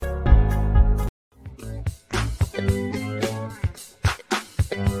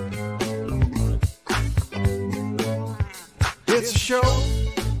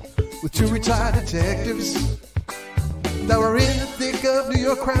retired detectives that were in the thick of New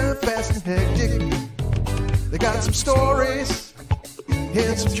York crime, fast and hectic. They got some stories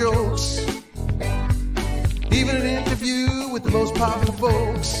and some jokes, even an interview with the most popular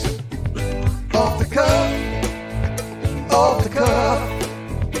folks. Off the cuff,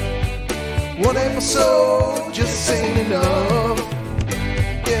 one episode just ain't enough.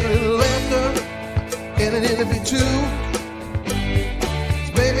 Get a little laughter and an interview too.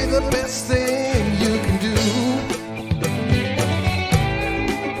 It's maybe the best thing you can do.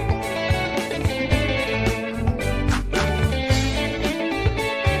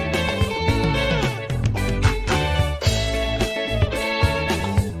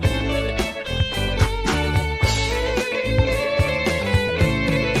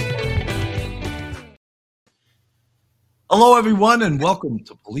 Hello, everyone, and welcome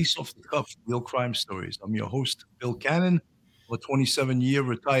to Police Off the Cuff, Real Crime Stories. I'm your host, Bill Cannon, a 27-year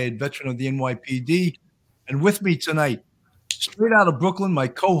retired veteran of the NYPD. And with me tonight, straight out of Brooklyn, my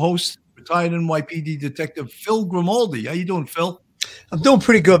co-host, retired NYPD Detective Phil Grimaldi. How you doing, Phil? I'm doing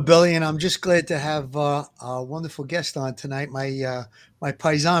pretty good, Billy, and I'm just glad to have a wonderful guest on tonight, my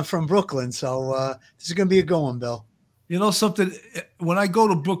paisan from Brooklyn. So this is going to be a good one, Bill. You know something? When I go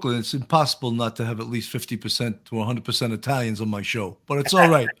to Brooklyn, it's impossible not to have at least 50% to 100% Italians on my show. But it's all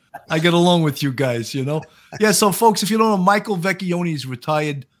right. I get along with you guys, you know? Yeah, so folks, if you don't know, Michael Vecchione is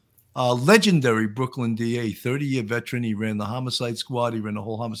retired, legendary Brooklyn DA, 30-year veteran. He ran the homicide squad. He ran the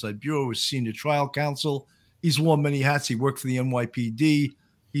whole homicide bureau, was senior trial counsel. He's worn many hats. He worked for the NYPD.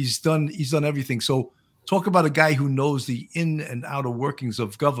 He's done everything. So talk about a guy who knows the in and outer workings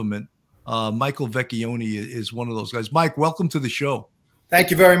of government. Michael Vecchione is one of those guys. Mike, welcome to the show.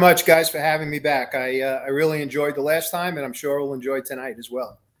 Thank you very much, guys, for having me back. I really enjoyed the last time, and I'm sure we'll enjoy tonight as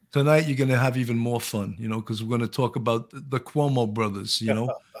well. Tonight, you're going to have even more fun, you know, because we're going to talk about the Cuomo brothers, you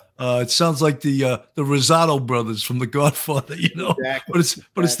know. It sounds like the Rosado brothers from The Godfather, you know, exactly.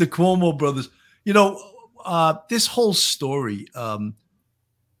 but it's the Cuomo brothers. You know, this whole story,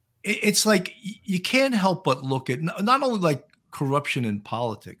 it's like you can't help but look at not only like corruption in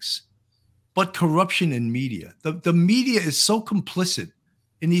politics, but corruption in media. The media is so complicit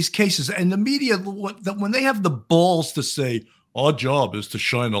in these cases. And the media, when they have the balls to say, our job is to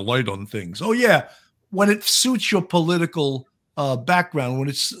shine a light on things. Oh, yeah. When it suits your political background, when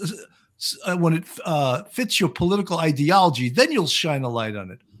it fits your political ideology, then you'll shine a light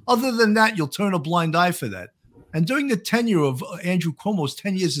on it. Other than that, you'll turn a blind eye for that. And during the tenure of Andrew Cuomo's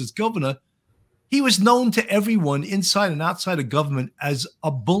 10 years as governor, he was known to everyone inside and outside of government as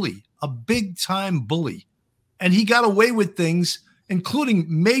a bully, a big-time bully. And he got away with things, including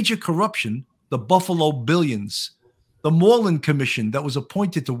major corruption, the Buffalo Billions. The Moreland Commission that was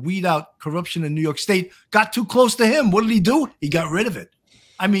appointed to weed out corruption in New York State got too close to him. What did he do? He got rid of it.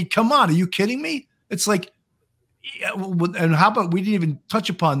 I mean, come on. Are you kidding me? It's like, and how about we didn't even touch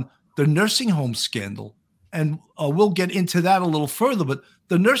upon the nursing home scandal? And we'll get into that a little further, but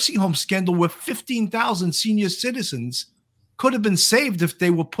the nursing home scandal where 15,000 senior citizens could have been saved if they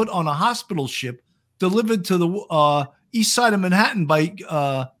were put on a hospital ship delivered to the east side of Manhattan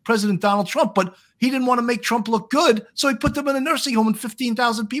by President Donald Trump. But he didn't want to make Trump look good, so he put them in a nursing home and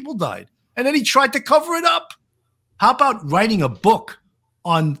 15,000 people died. And then he tried to cover it up. How about writing a book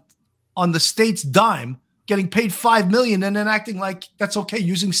on the state's dime, getting paid $5 million and then acting like that's okay,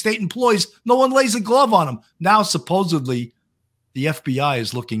 using state employees? No one lays a glove on him. Now, supposedly, the FBI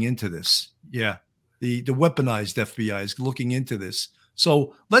is looking into this. Yeah, the weaponized FBI is looking into this.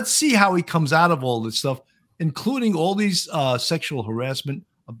 So let's see how he comes out of all this stuff, including all these sexual harassment.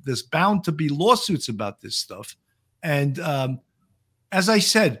 There's bound to be lawsuits about this stuff. And as I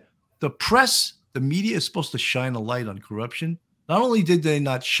said, the press, the media is supposed to shine a light on corruption. Not only did they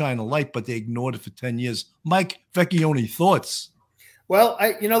not shine a light, but they ignored it for 10 years. Mike Vecchione, thoughts? Well,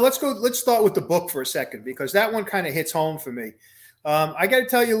 let's start with the book for a second, because that one kind of hits home for me. I got to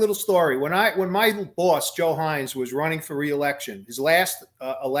tell you a little story. When my boss, Joe Hines, was running for re-election, his last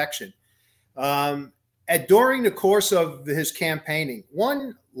election, during the course of his campaigning,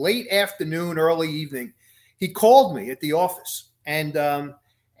 one late afternoon, early evening, he called me at the office, and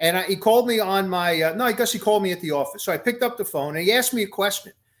he called me on my I guess he called me at the office. So I picked up the phone and he asked me a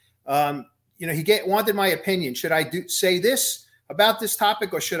question. He wanted my opinion. Should I say this about this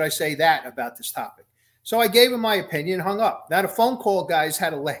topic, or should I say that about this topic? So I gave him my opinion, hung up. Now the phone call, guys, had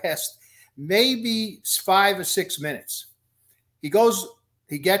to last maybe 5 or 6 minutes. He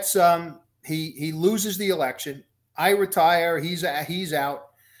loses the election. I retire. He's out.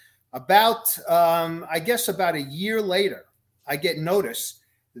 About a year later, I get notice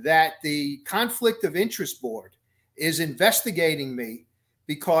that the Conflict of Interest Board is investigating me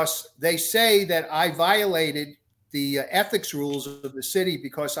because they say that I violated the ethics rules of the city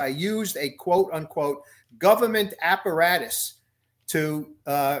because I used a quote unquote government apparatus to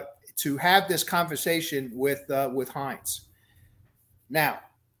have this conversation with Heinz. Now,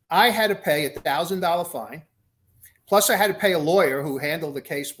 I had to pay $1,000 fine. Plus, I had to pay a lawyer who handled the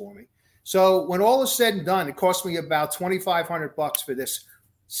case for me. So when all is said and done, it cost me about $2,500 for this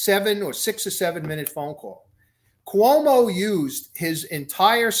 6 or 7 minute phone call. Cuomo used his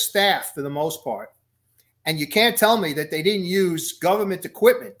entire staff for the most part. And you can't tell me that they didn't use government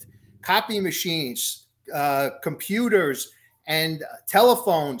equipment, copy machines, computers, and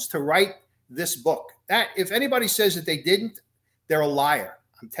telephones to write this book. That if anybody says that they didn't, they're a liar.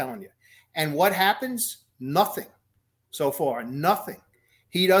 I'm telling you. And what happens? Nothing. So far, nothing.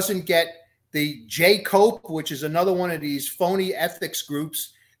 He doesn't get the J. Cope, which is another one of these phony ethics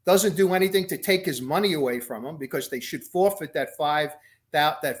groups, doesn't do anything to take his money away from him because they should forfeit that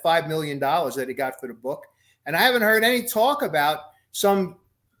 $5 million that he got for the book. And I haven't heard any talk about some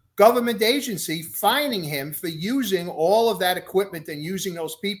government agency fining him for using all of that equipment and using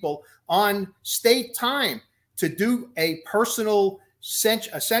those people on state time to do a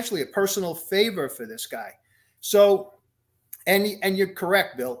essentially a personal favor for this guy. So, and you're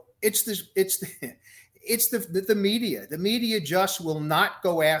correct, Bill. It's the media. The media just will not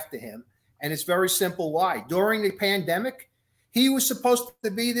go after him, and it's very simple why. During the pandemic, he was supposed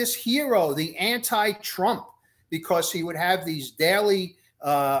to be this hero, the anti-Trump, because he would have these daily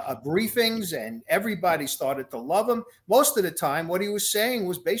briefings, and everybody started to love him. Most of the time, what he was saying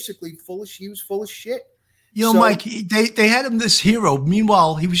was basically he was full of shit. You know, Mike, they had him this hero.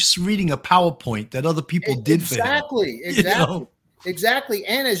 Meanwhile, he was just reading a PowerPoint that other people did for him. Exactly. You know? Exactly.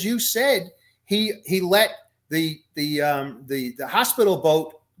 And as you said, he let the hospital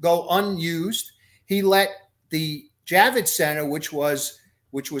boat go unused. He let the Javits Center, which was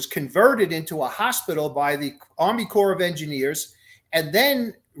converted into a hospital by the Army Corps of Engineers, and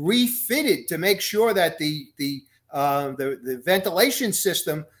then refitted to make sure that the ventilation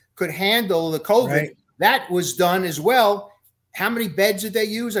system could handle the COVID. Right. That was done as well. How many beds did they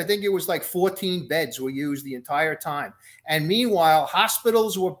use? I think it was like 14 beds were used the entire time. And meanwhile,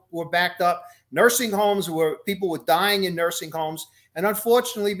 hospitals were backed up. Nursing homes people were dying in nursing homes. And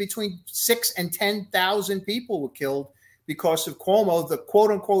unfortunately, between 6,000 and 10,000 people were killed because of Cuomo, the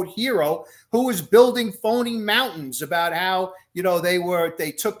quote unquote hero, who was building phony mountains about how,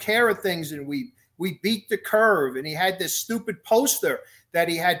 they took care of things and we beat the curve. And he had this stupid poster that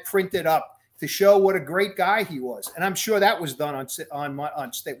he had printed up to show what a great guy he was. And I'm sure that was done on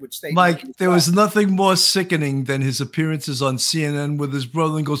state with state. Mike, there was nothing more sickening than his appearances on CNN with his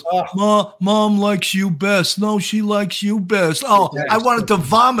brother and goes, Mom likes you best. No, she likes you best. Oh, yes. I wanted to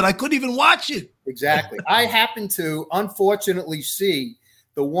vomit. I couldn't even watch it. Exactly. I happened to, unfortunately, see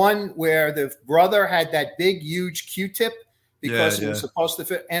the one where the brother had that big, huge Q-tip because it was supposed to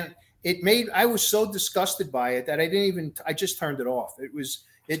fit. And I was so disgusted by it that I just turned it off. It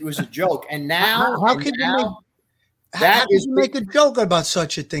was a joke. And now, how could you make a joke about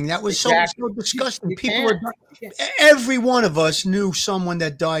such a thing? That was so disgusting. Every one of us knew someone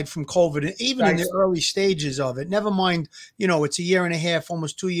that died from COVID, and even in the early stages of it. Never mind, it's a year and a half,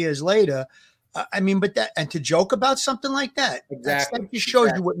 almost 2 years later. To joke about something like that, that just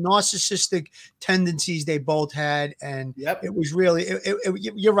shows you what narcissistic tendencies they both had, and it was really.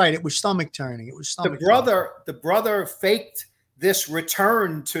 You're right. It was stomach turning. The brother faked this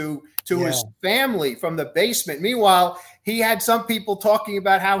return to his family from the basement. Meanwhile, he had some people talking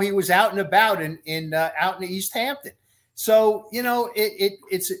about how he was out and about out in East Hampton. So,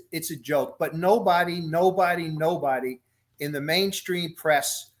 it's a joke, but nobody in the mainstream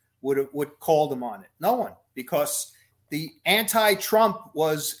press would call them on it. No one, because the anti-Trump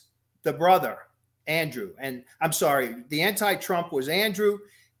was the brother, Andrew. And I'm sorry, the anti-Trump was Andrew.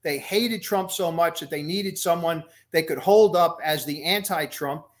 They hated Trump so much that they needed someone they could hold up as the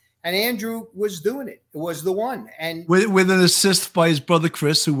anti-Trump. And Andrew was doing it. It was the one. And with an assist by his brother,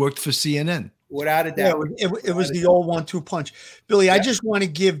 Chris, who worked for CNN. Without a doubt. It was the old 1-2 punch. Billy, I just want to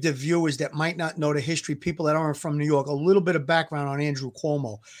give the viewers that might not know the history, people that aren't from New York, a little bit of background on Andrew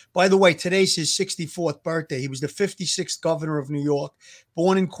Cuomo. By the way, today's his 64th birthday. He was the 56th governor of New York,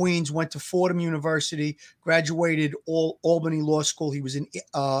 born in Queens, went to Fordham University, graduated Albany Law School. He was an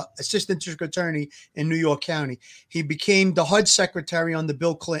assistant district attorney in New York County. He became the HUD secretary under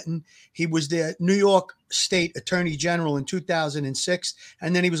Bill Clinton. He was the New York State Attorney General in 2006,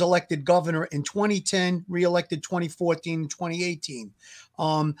 and then he was elected governor in 2010, reelected 2014 and 2018.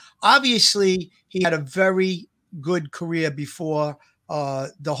 Obviously, he had a very good career before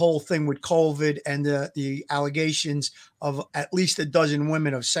the whole thing with COVID and the allegations of at least a dozen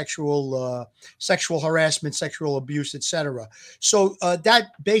women of sexual harassment, sexual abuse, etc. So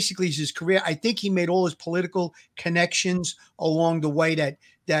that basically is his career. I think he made all his political connections along the way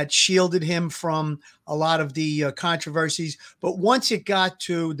that shielded him from a lot of the controversies. But once it got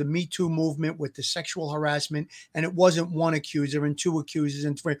to the Me Too movement with the sexual harassment, and it wasn't one accuser and two accusers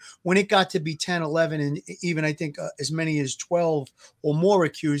and three, when it got to be 10, 11, and even I think as many as 12 or more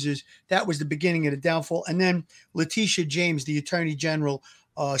accusers, that was the beginning of the downfall. And then Letitia James, the Attorney General,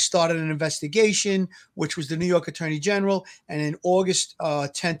 started an investigation, which was the New York Attorney General. And in August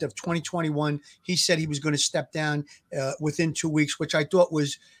 10th of 2021, he said he was going to step down within 2 weeks, which I thought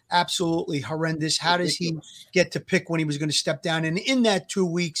was absolutely horrendous. How does he get to pick when he was going to step down? And in that 2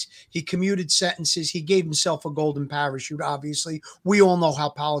 weeks, he commuted sentences. He gave himself a golden parachute, obviously. We all know how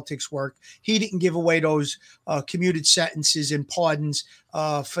politics work. He didn't give away those commuted sentences and pardons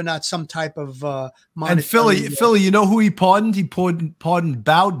for not some type of And Philly, you know who he pardoned? He pardoned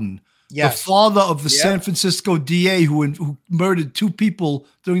Bowden, yes, the father of the San Francisco DA who murdered two people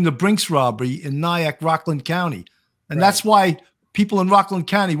during the Brinks robbery in Nyack, Rockland County. And that's why people in Rockland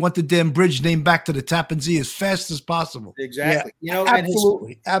County want the damn bridge named back to the Tappan Zee as fast as possible. Exactly. Yeah, you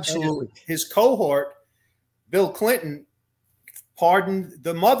know, absolutely. His cohort, Bill Clinton, pardoned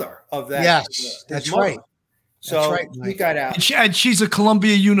the mother of that. Yes, that's right. So he got out. And she's a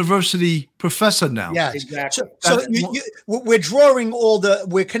Columbia University professor now. Yes, exactly. So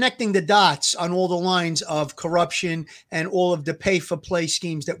we're connecting the dots on all the lines of corruption and all of the pay for play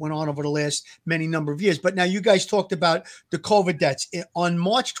schemes that went on over the last many number of years. But now you guys talked about the COVID deaths. On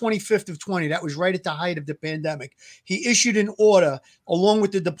March 25th of 20, that was right at the height of the pandemic. He issued an order along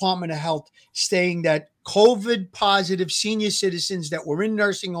with the Department of Health saying that COVID positive senior citizens that were in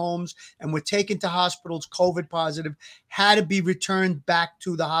nursing homes and were taken to hospitals, COVID positive, had to be returned back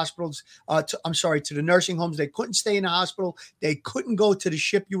to the hospitals, to the nursing homes. They couldn't stay in the hospital. They couldn't go to the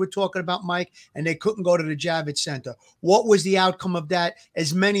SHIP you were talking about, Mike, and they couldn't go to the Javits Center. What was the outcome of that?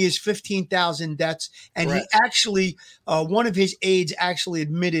 As many as 15,000 deaths. And he actually, one of his aides actually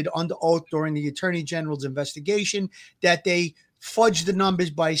admitted under oath during the Attorney General's investigation that they fudged the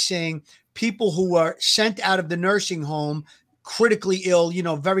numbers by saying people who were sent out of the nursing home critically ill,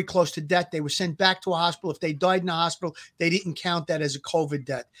 very close to death, they were sent back to a hospital. If they died in the hospital, they didn't count that as a COVID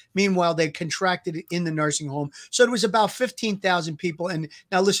death. Meanwhile, they contracted it in the nursing home. So it was about 15,000 people. And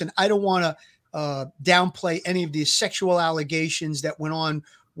now listen, I don't want to downplay any of the sexual allegations that went on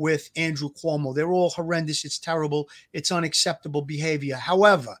with Andrew Cuomo. They're all horrendous. It's terrible. It's unacceptable behavior.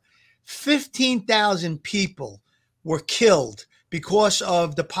 However, 15,000 people were killed because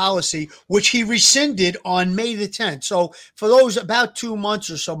of the policy, which he rescinded on May the 10th. So for those about 2 months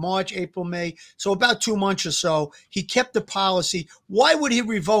or so, March, April, May, so about 2 months or so, he kept the policy. Why would he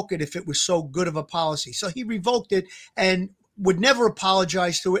revoke it if it was so good of a policy? So he revoked it and would never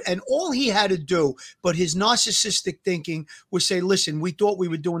apologize to it. And all he had to do, but his narcissistic thinking, was say, listen, we thought we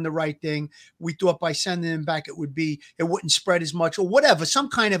were doing the right thing. We thought by sending him back, it wouldn't spread as much or whatever, some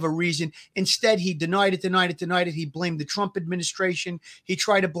kind of a reason. Instead, he denied it. He blamed the Trump administration. He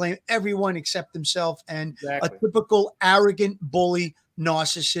tried to blame everyone except himself. And a typical arrogant bully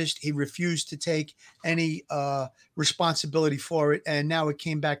narcissist. He refused to take any responsibility for it. And now it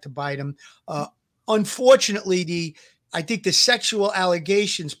came back to bite him. Unfortunately, I think the sexual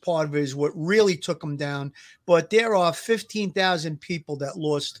allegations part of it is what really took him down. But there are 15,000 people that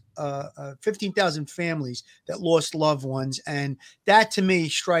lost, 15,000 families that lost loved ones. And that to me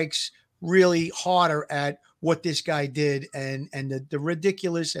strikes really harder at what this guy did and the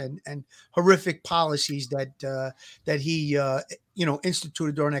ridiculous and horrific policies that he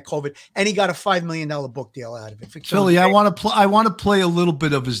instituted during that COVID. And he got a $5 million book deal out of it. Philly, I want to play a little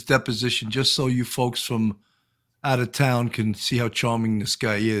bit of his deposition just so you folks from out of town can see how charming this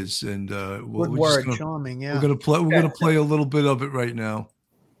guy is. And charming. Yeah, we're gonna play a little bit of it right now.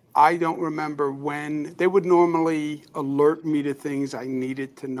 I don't remember when they would normally alert me to things I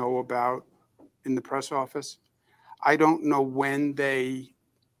needed to know about in the press office. I don't know when they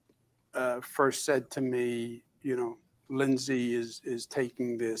first said to me, Lindsay is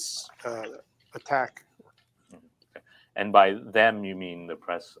taking this attack. And by them, you mean the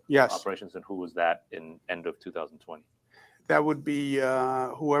press operations, and who was that in end of 2020? That would be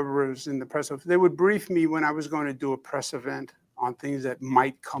whoever was in the press office. They would brief me when I was going to do a press event on things that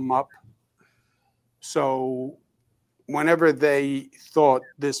might come up. So whenever they thought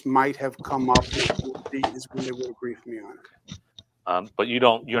this might have come up, is when they would brief me on it. But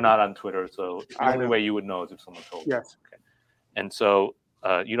you're not on Twitter, so the only way you would know is if someone told you. Yes. Okay. And so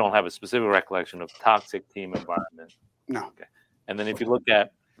you don't have a specific recollection of toxic team environment. No. Okay. And then if you look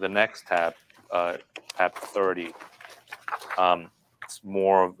at the next tab, tab 30, it's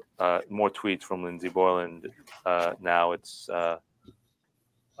more tweets from Lindsey Boylan. Now it's a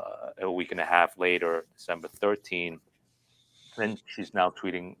week and a half later, December 13. And she's now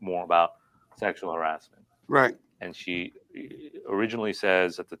tweeting more about sexual harassment. Right. And she originally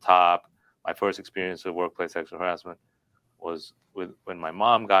says at the top, my first experience of workplace sexual harassment was when my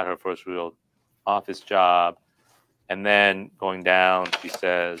mom got her first real office job. And then going down, she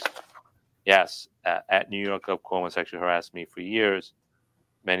says, yes, at New York, Cuomo sexually harassed me for years.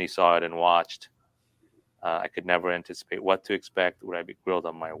 Many saw it and watched. I could never anticipate what to expect. Would I be grilled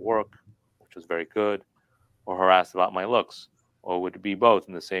on my work, which was very good, or harassed about my looks? Or would it be both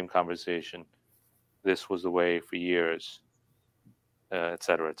in the same conversation? This was the way for years, et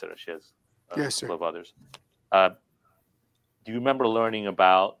cetera, et cetera. She has a couple of others. Do you remember learning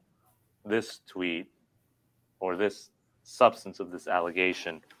about this tweet or this substance of this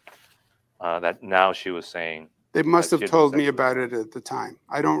allegation that now she was saying? They must have told me about it at the time.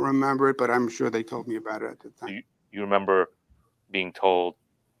 I don't remember it, but I'm sure they told me about it at the time. You remember being told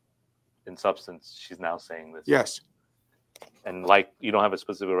in substance she's now saying this? Yes. And like, you don't have a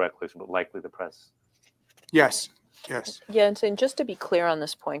specific recollection, but likely the press? Yes. Yes. Yeah, and just to be clear on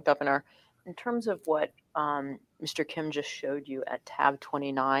this point, Governor, in terms of what Mr. Kim just showed you at tab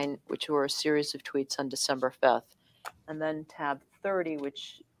 29, which were a series of tweets on December 5th, and then tab 30,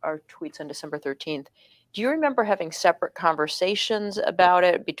 which are tweets on December 13th, do you remember having separate conversations about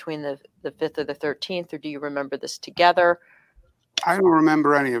it between the 5th or the 13th, or do you remember this together? I don't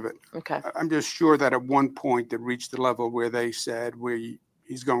remember any of it. Okay. I'm just sure that at one point it reached the level where they said,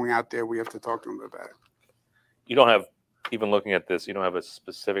 he's going out there, we have to talk to him about it. You don't have, even looking at this, you don't have a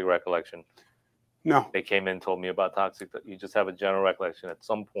specific recollection? No. They came in, told me about toxic, you just have a general recollection. At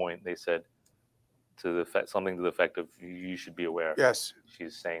some point they said something to the effect of, you should be aware. Yes.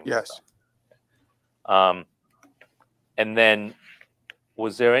 She's saying yes. Stuff. And then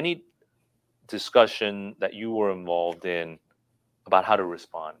was there any discussion that you were involved in about how to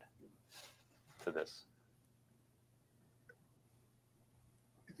respond to this?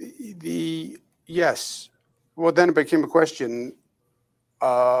 Yes. Well, then it became a question.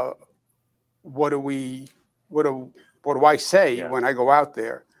 What do I say when I go out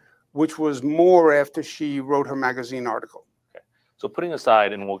there? Which was more after she wrote her magazine article. Okay. So putting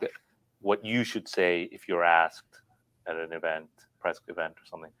aside, and we'll get what you should say if you're asked at an event, press event or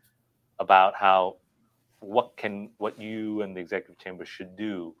something, about what you and the executive chamber should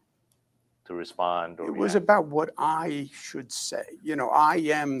do to respond or react. Was about what I should say. I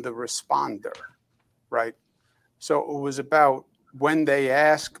am the responder, right? So it was about when they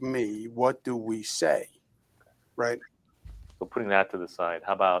ask me, what do we say, right? So putting that to the side,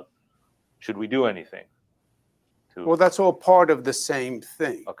 how about, should we do anything? Well, that's all part of the same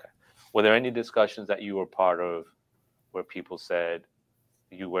thing. Okay. Were there any discussions that you were part of where people said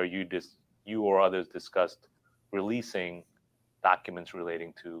you or others discussed releasing documents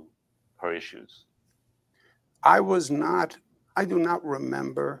relating to her issues? I do not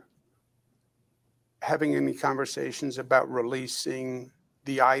remember having any conversations about releasing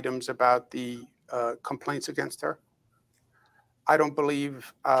the items about the complaints against her. I don't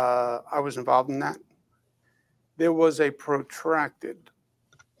believe I was involved in that. There was a protracted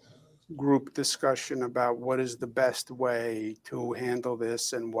group discussion about what is the best way to handle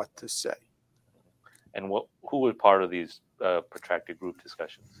this and what to say. And who was part of these protracted group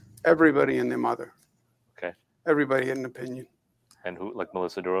discussions? Everybody and their mother. Okay. Everybody had an opinion. And who, like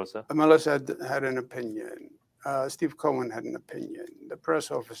Melissa DeRosa? Melissa had an opinion. Steve Cohen had an opinion. The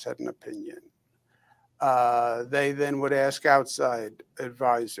press office had an opinion. They then would ask outside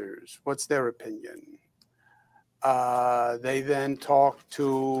advisors, what's their opinion? They then talk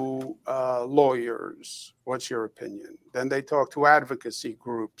to lawyers. What's your opinion? Then they talk to advocacy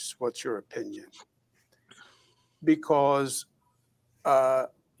groups. What's your opinion? Because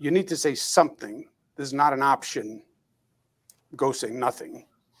you need to say something. There's not an option. Go say nothing.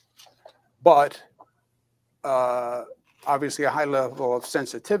 But obviously a high level of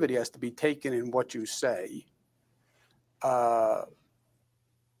sensitivity has to be taken in what you say.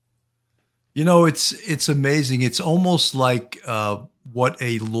 It's amazing. It's almost like what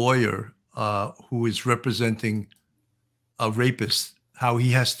a lawyer who is representing a rapist, how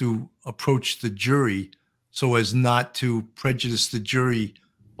he has to approach the jury so as not to prejudice the jury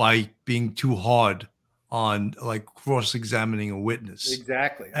by being too hard on like cross-examining a witness.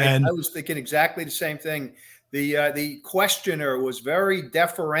 Exactly. And I was thinking exactly the same thing. The questioner was very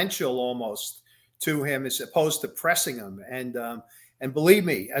deferential almost to him as opposed to pressing him. And believe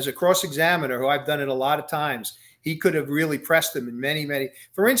me, as a cross-examiner, who I've done it a lot of times, he could have really pressed him in many.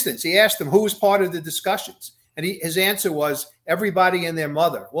 For instance, he asked him who was part of the discussions, and his answer was everybody and their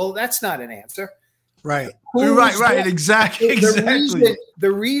mother. Well, that's not an answer. Right. Right. Exactly.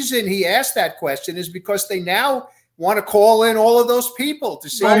 The reason he asked that question is because they now want to call in all of those people to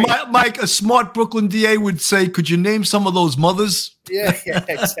see. Well, Mike, a smart Brooklyn DA would say, could you name some of those mothers? Yeah,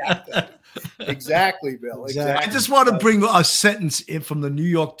 exactly. Exactly, Bill. Exactly. I just want to bring a sentence in from the New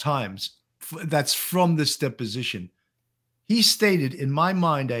York Times that's from this deposition. He stated, in my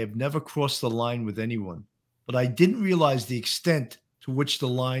mind, I have never crossed the line with anyone, but I didn't realize the extent to which the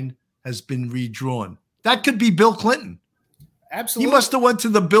line has been redrawn. That could be Bill Clinton. Absolutely. He must have went to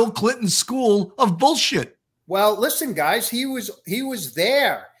the Bill Clinton school of bullshit. Well, listen, guys, he was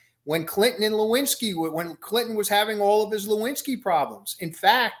there when Clinton and Lewinsky, when Clinton was having all of his Lewinsky problems. In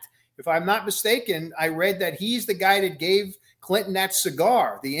fact, if I'm not mistaken, I read that he's the guy that gave Clinton that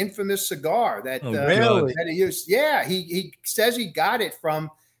cigar, the infamous cigar that that he used. Yeah, he says he got it from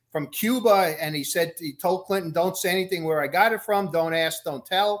Cuba, and he told Clinton, "Don't say anything where I got it from. Don't ask, don't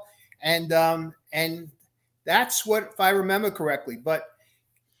tell." And that's what, if I remember correctly. But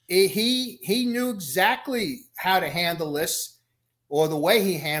he knew exactly how to handle this, or the way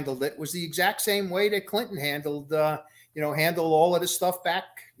he handled it was the exact same way that Clinton handled all of this stuff back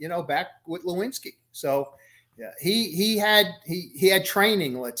with Lewinsky. So yeah, he had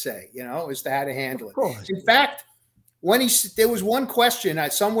training, let's say, as to how to handle it. In fact, there was one question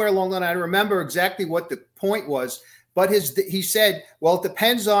somewhere along the line, I remember exactly what the point was, but he said, well, it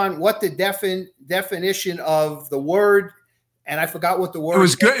depends on what the definition of the word, and I forgot what the word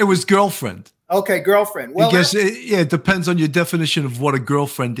was. It was girlfriend. Okay, girlfriend. Well, I guess it depends on your definition of what a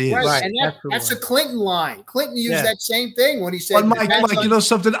girlfriend is. Right. And that's a Clinton line. Clinton used that same thing when he said. But Mike, you know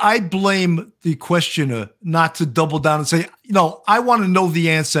something? I blame the questioner not to double down and say, I want to know the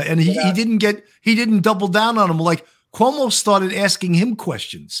answer, and he didn't double down on him. Like Cuomo started asking him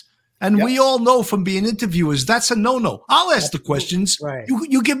questions. And we all know from being interviewers, that's a no-no. I'll ask the questions. Right.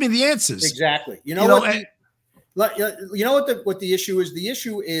 You give me the answers. Exactly. You know what the issue is? The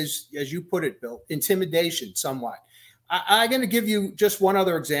issue is, as you put it, Bill, intimidation somewhat. I'm going to give you just one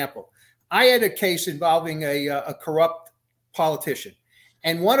other example. I had a case involving a corrupt politician.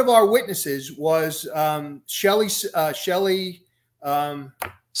 And one of our witnesses was Shelley Silver.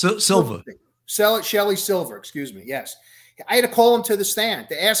 Shelley Silver, excuse me. Yes. I had to call him to the stand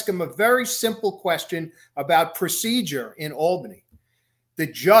to ask him a very simple question about procedure in Albany. The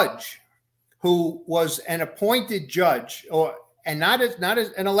judge, who was an appointed judge, and not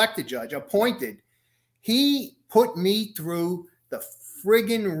an elected judge, appointed, he put me through the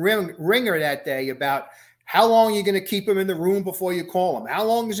friggin' ringer that day about how long you're going to keep him in the room before you call him. How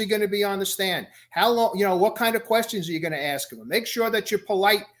long is he going to be on the stand? How long, what kind of questions are you going to ask him? Make sure that you're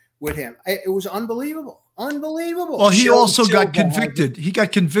polite with him. It was unbelievable. Unbelievable. Well, he also got convicted. He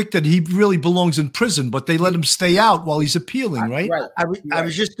got convicted. He really belongs in prison, but they let him stay out while he's appealing, right? I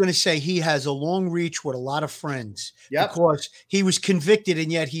was just going to say he has a long reach with a lot of friends. Because he was convicted,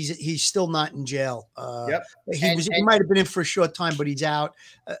 and yet he's still not in jail. He might have been in for a short time, but he's out.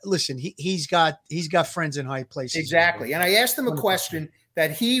 Listen, he's got friends in high places. Exactly. And I asked him a question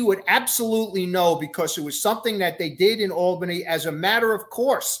that he would absolutely know, because it was something that they did in Albany as a matter of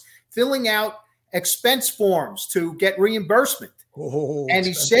course, filling out expense forms to get reimbursement. And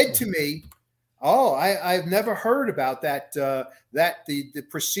he said to me, I've never heard about that, the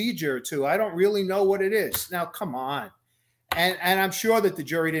procedure to, I don't really know what it is. Now, come on. And I'm sure that the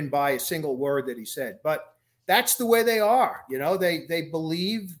jury didn't buy a single word that he said, but that's the way they are. They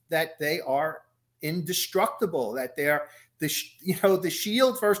believe that they are indestructible, that they're the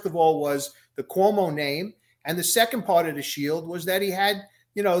shield, first of all, was the Cuomo name. And the second part of the shield was that he had,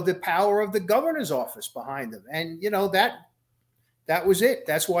 the power of the governor's office behind him. And, that was it.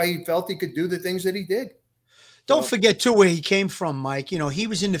 That's why he felt he could do the things that he did. Don't forget, too, where he came from, Mike. He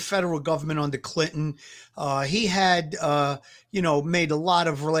was in the federal government under Clinton. He had, made a lot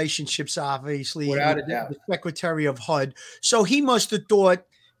of relationships, obviously. Without a doubt. The Secretary of HUD. So he must have thought,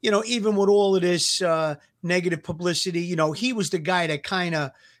 even with all of this negative publicity, he was the guy that kind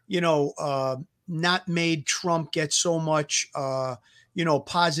of, not made Trump get so much,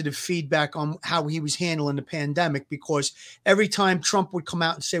 positive feedback on how he was handling the pandemic, because every time Trump would come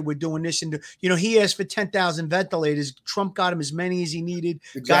out and say, we're doing this, and, he asked for 10,000 ventilators. Trump got him as many as he needed,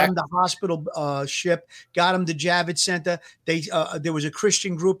 got him the hospital ship, got him the Javits Center. There was a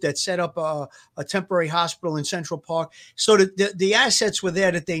Christian group that set up a temporary hospital in Central Park. So the assets were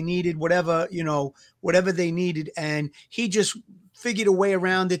there that they needed, whatever they needed. And he just figured a way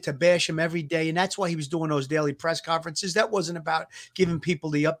around it to bash him every day. And that's why he was doing those daily press conferences. That wasn't about giving people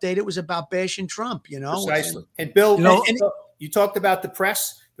the update. It was about bashing Trump, you know? Precisely. And Bill, you talked about the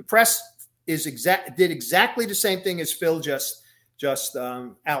press. The press did exactly the same thing as Phil just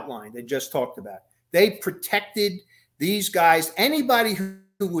outlined and just talked about. They protected these guys. Anybody who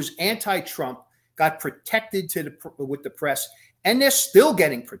was anti-Trump got protected with the press. And they're still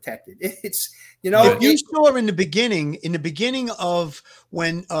getting protected. It's, you know, you saw in the beginning of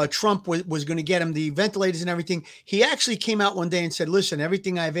when Trump was going to get him the ventilators and everything, he actually came out one day and said, listen,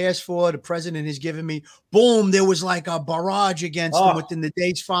 everything I've asked for, the president has given me. Boom. There was like a barrage against him within the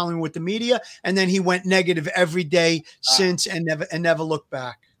days following with the media. And then he went negative every day since and never looked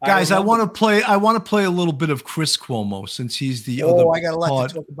back. Guys, I want to play a little bit of Chris Cuomo since he's the other I got a lot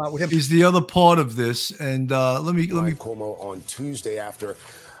to talk about with him. He's the other part of this, and let me Cuomo on Tuesday after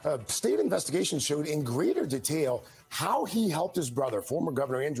a state investigation showed in greater detail how he helped his brother, former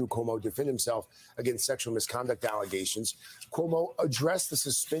Governor Andrew Cuomo, defend himself against sexual misconduct allegations. Cuomo addressed the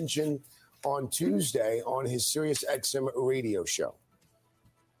suspension on Tuesday on his SiriusXM radio show.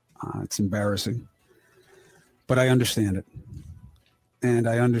 It's embarrassing, but I understand it. And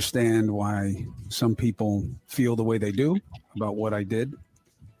I understand why some people feel the way they do about what I did.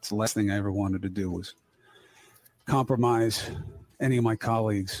 It's the last thing I ever wanted to do was compromise any of my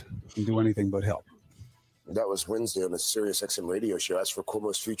colleagues and do anything but help. That was Wednesday on the SiriusXM radio show. As for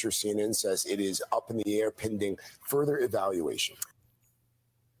Cuomo's future, CNN says it is up in the air pending further evaluation.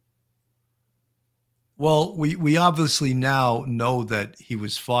 Well, we obviously now know that he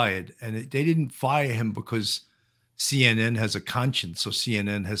was fired, and they didn't fire him because CNN has a conscience, so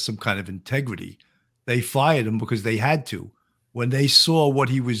CNN has some kind of integrity. They fired him because they had to. When they saw what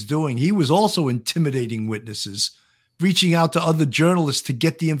he was doing, he was also intimidating witnesses, reaching out to other journalists to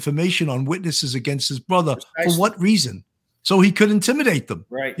get the information on witnesses against his brother. For what reason? So he could intimidate them,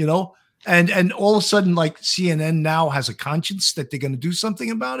 right? You know, and all of a sudden, like CNN now has a conscience that they're going to do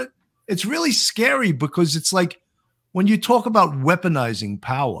something about it. It's really scary because it's like when you talk about weaponizing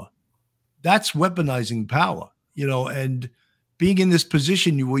power, that's weaponizing power. You know, and being in this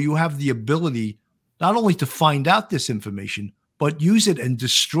position where you have the ability not only to find out this information, but use it and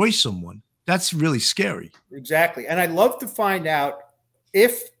destroy someone. That's really scary. Exactly. And I'd love to find out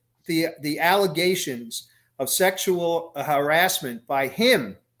if the allegations of sexual harassment by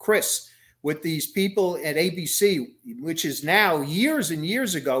him, Chris, with these people at ABC, which is now years and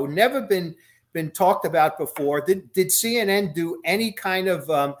years ago, never been talked about before. Did CNN do any kind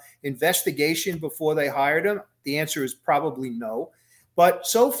of investigation before they hired him? The answer is probably no. But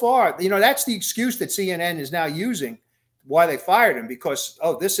so far, you know, that's the excuse that CNN is now using why they fired him, because,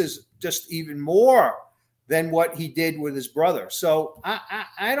 this is just even more than what he did with his brother. So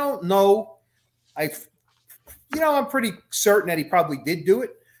I don't know. I'm pretty certain that he probably did do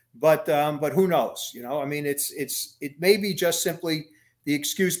it, but who knows? You know, I mean, it may be just simply the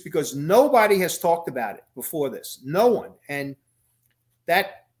excuse because nobody has talked about it before this. No one. And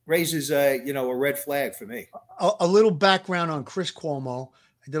that raises a red flag for me. A little background on Chris Cuomo.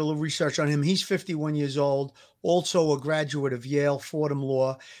 I did a little research on him. He's 51 years old, also a graduate of Yale, Fordham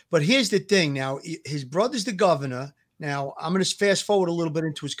Law. But here's the thing. Now, his brother's the governor. Now, I'm going to fast forward a little bit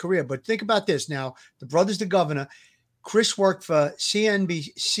into his career, but think about this. Now, the brother's the governor. Chris worked for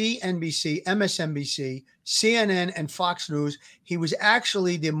CNBC, MSNBC, CNN, and Fox News. He was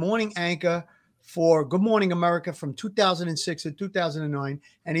actually the morning anchor for Good Morning America from 2006 to 2009.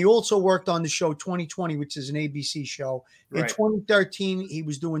 And he also worked on the show 2020, which is an ABC show. In 2013, he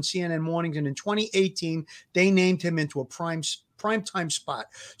was doing CNN mornings. And in 2018, they named him into a primetime spot.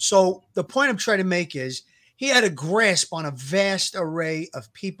 So the point I'm trying to make is he had a grasp on a vast array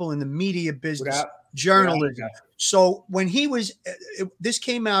of people in the media business, journalism. So when he was, this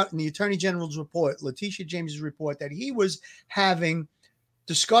came out in the Attorney General's report, Letitia James's report, that he was having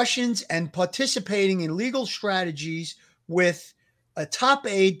discussions and participating in legal strategies with a top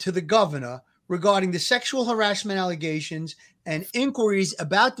aide to the governor regarding the sexual harassment allegations and inquiries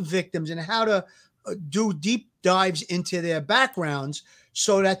about the victims and how to do deep dives into their backgrounds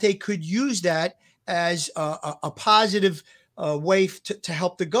so that they could use that as a positive way to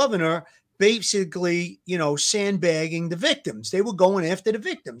help the governor, basically, sandbagging the victims. They were going after the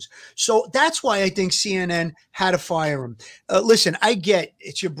victims. So that's why I think CNN had to fire him. Listen, I get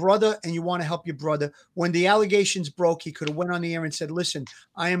it's your brother and you want to help your brother. When the allegations broke, he could have went on the air and said, listen,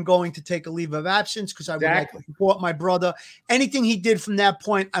 I am going to take a leave of absence because I would like to support my brother. Anything he did from that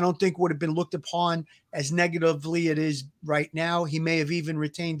point, I don't think would have been looked upon as negatively it is right now. He may have even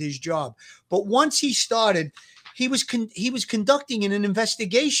retained his job. But once he started, he was conducting an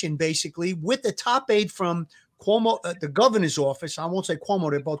investigation basically with the top aide from Cuomo, the governor's office, I won't say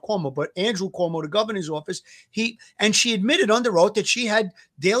Cuomo, they're both Cuomo, but Andrew Cuomo, the governor's office, and she admitted under oath that she had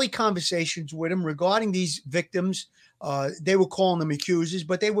daily conversations with him regarding these victims. They were calling them accusers,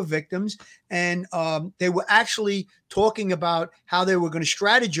 but they were victims. And they were actually talking about how they were going to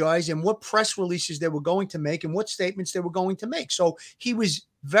strategize and what press releases they were going to make and what statements they were going to make. So he was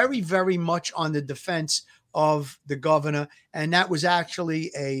very, very much on the defense of the governor. And that was actually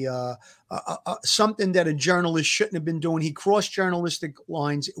something that a journalist shouldn't have been doing. He crossed journalistic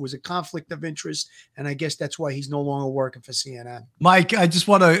lines. It was a conflict of interest. And I guess that's why he's no longer working for CNN. Mike, I just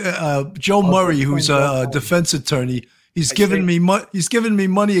want to, Joe Murray, who's a defense attorney, he's given me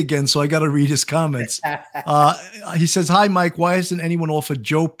money again, so I got to read his comments. He says, "Hi, Mike. Why hasn't anyone offered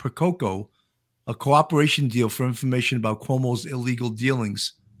Joe Percoco a cooperation deal for information about Cuomo's illegal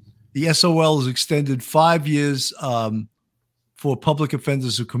dealings? The SOL is extended 5 years for public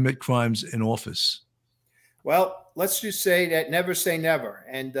offenders who commit crimes in office." Well, let's just say that never say never,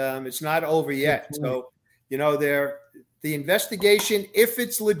 and it's not over yet. So, the investigation, if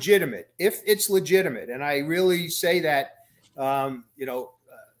it's legitimate, and I really say that,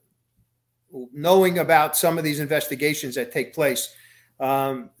 knowing about some of these investigations that take place,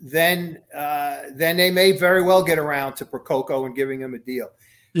 then they may very well get around to Percoco and giving him a deal.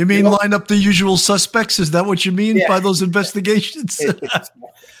 You mean line up the usual suspects? Is that what you mean by those investigations?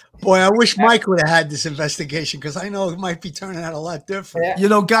 Boy, I wish Mike would have had this investigation because I know it might be turning out a lot different.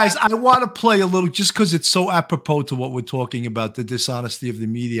 Guys, I want to play a little, just because it's so apropos to what we're talking about, the dishonesty of the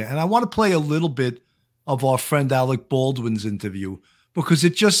media. And I want to play a little bit of our friend Alec Baldwin's interview because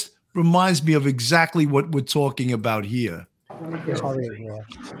it just reminds me of exactly what we're talking about here.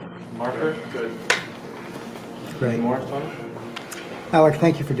 Marker, good. Great. More fun. Alec,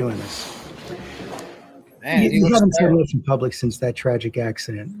 thank you for doing this. Man, you haven't said much in public since that tragic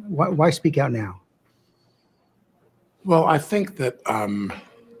accident. Why speak out now? Well, I think that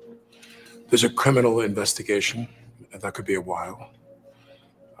there's a criminal investigation. That could be a while.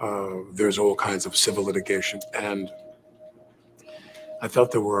 There's all kinds of civil litigation. And I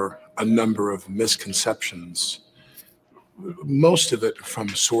felt there were a number of misconceptions, most of it from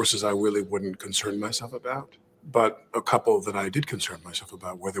sources I really wouldn't concern myself about. But a couple that I did concern myself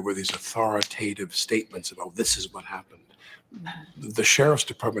about, where there were these authoritative statements about this is what happened. The sheriff's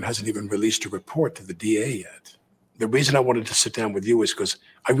department hasn't even released a report to the DA yet. The reason I wanted to sit down with you is because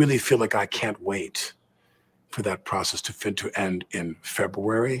I really feel like I can't wait for that process to end in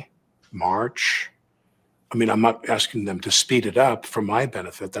February, March. I mean, I'm not asking them to speed it up for my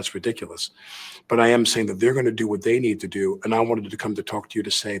benefit. That's ridiculous. But I am saying that they're going to do what they need to do. And I wanted to come to talk to you to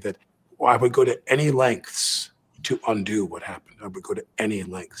say that I would go to any lengths to undo what happened. I would go to any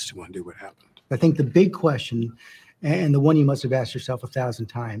lengths to undo what happened. I think the big question, and the one you must have asked yourself 1,000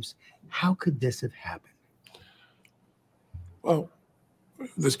 times, how could this have happened? Well,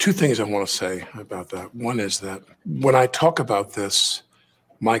 there's two things I want to say about that. One is that when I talk about this,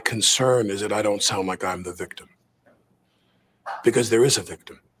 my concern is that I don't sound like I'm the victim. Because there is a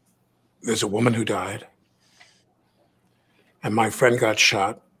victim. There's a woman who died, and my friend got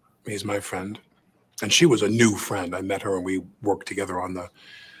shot. He's my friend. And she was a new friend. I met her and we worked together on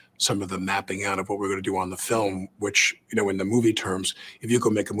some of the mapping out of what we're going to do on the film, which, in the movie terms, if you go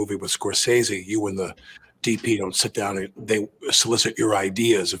make a movie with Scorsese, you and the DP don't sit down and they solicit your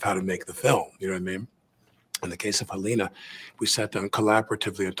ideas of how to make the film. You know what I mean? In the case of Helena, we sat down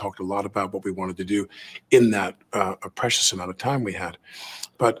collaboratively and talked a lot about what we wanted to do in that a precious amount of time we had.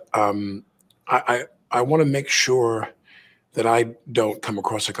 But I want to make sure that I don't come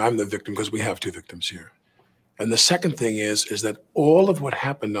across like I'm the victim, because we have two victims here. And the second thing is that all of what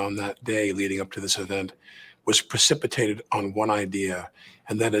happened on that day leading up to this event was precipitated on one idea,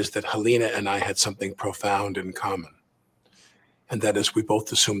 and that is that Helena and I had something profound in common. And that is we both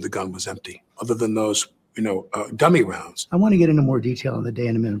assumed the gun was empty, other than those, dummy rounds. I want to get into more detail on the day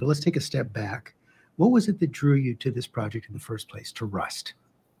in a minute, but let's take a step back. What was it that drew you to this project in the first place, to Rust?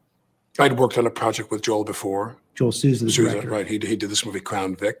 I'd worked on a project with Joel before. Joel Souza, the director. Right. He did this movie,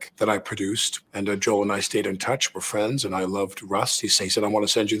 Crown Vic, that I produced. And Joel and I stayed in touch. We're friends, and I loved Rust. He said, I want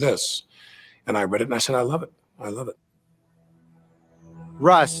to send you this. And I read it, and I said, I love it. I love it.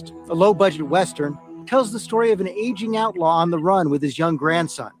 Rust, a low-budget Western, tells the story of an aging outlaw on the run with his young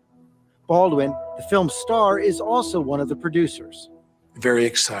grandson. Baldwin, the film's star, is also one of the producers. Very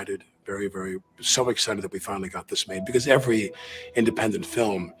excited. Very, very, so excited that we finally got this made, because every independent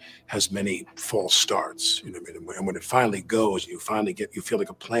film has many false starts, and when it finally goes, you feel like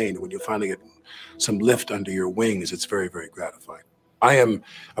a plane. When you finally get some lift under your wings, it's very, very gratifying. I am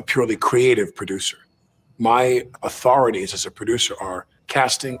a purely creative producer. My authorities as a producer are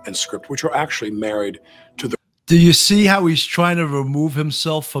casting and script, which are actually married to the. Do you see how he's trying to remove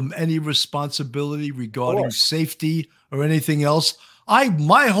himself from any responsibility regarding safety or anything else?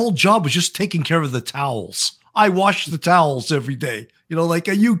 My whole job was just taking care of the towels. I wash the towels every day. You know, like,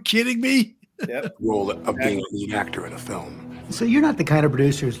 are you kidding me? Yep. Role of being a lead actor in a film. So you're not the kind of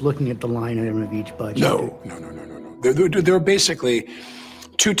producer who's looking at the line item of each budget. No. There are basically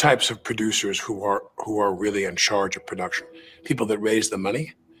two types of producers who are really in charge of production: people that raise the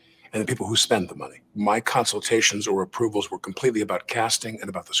money, and the people who spend the money. My consultations or approvals were completely about casting and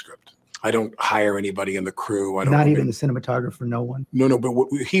about the script. I don't hire anybody in the crew. I don't. Not even the cinematographer. No one. No. But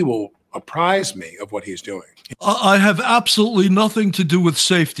he will apprise me of what he's doing. I have absolutely nothing to do with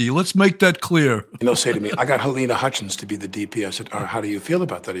safety. Let's make that clear. And they'll say to me, I got Helena Hutchins to be the DP. I said, how do you feel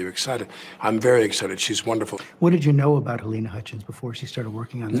about that? Are you excited? I'm very excited. She's wonderful. What did you know about Helena Hutchins before she started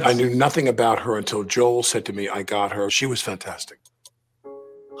working on this? I knew nothing about her until Joel said to me, I got her. She was fantastic.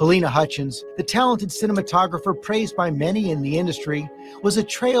 Helena Hutchins, the talented cinematographer praised by many in the industry, was a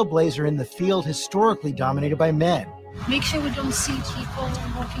trailblazer in the field historically dominated by men. Make sure we don't see people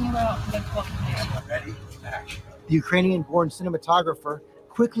walking around like walking there. Ready? Action. The Ukrainian-born cinematographer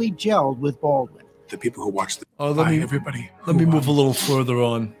quickly gelled with Baldwin. The people who watched the let me move a little further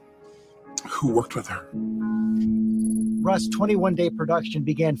on. Who worked with her? Rust's 21-day production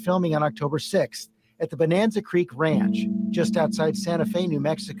began filming on October 6th at the Bonanza Creek Ranch, just outside Santa Fe, New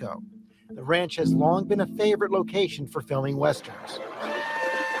Mexico. The ranch has long been a favorite location for filming Westerns.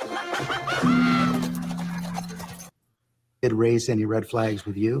 Did raise any red flags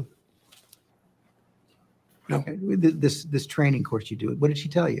with you? No. Okay. This training course you do, what did she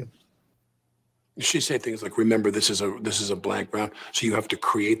tell you? She said things like, remember, this is a blank round, so you have to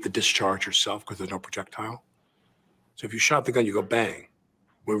create the discharge yourself because there's no projectile. So if you shot the gun, you go bang.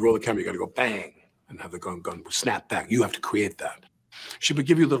 When we roll the camera, you got to go bang and have the gun snap back. You have to create that. She would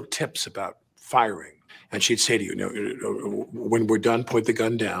give you little tips about firing, and she'd say to you, when we're done, point the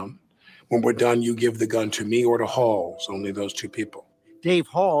gun down. When we're done, you give the gun to me or to Halls, only those two people. Dave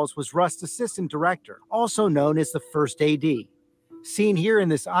Halls was Rust's assistant director, also known as the first AD. Seen here in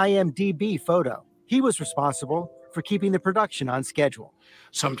this IMDb photo, he was responsible for keeping the production on schedule.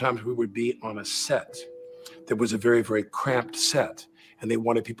 Sometimes we would be on a set that was a very, very cramped set, and they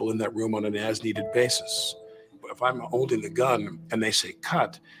wanted people in that room on an as-needed basis. If I'm holding the gun and they say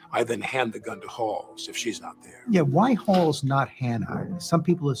cut, I then hand the gun to Halls if she's not there. Yeah, why Halls, not Hannah? Some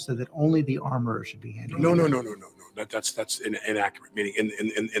people have said that only the armorer should be handling it. No. That's inaccurate. Meaning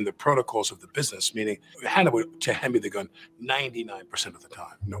in the protocols of the business, meaning Hannah would to hand me the gun 99% of the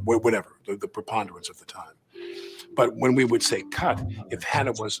time. Whatever the preponderance of the time. But when we would say cut, if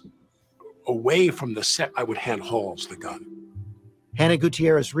Hannah was away from the set, I would hand Halls the gun. Hannah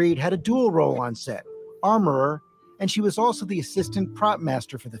Gutierrez-Reed had a dual role on set: armorer, and she was also the assistant prop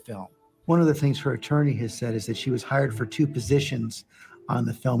master for the film. One of the things her attorney has said is that she was hired for 2 positions on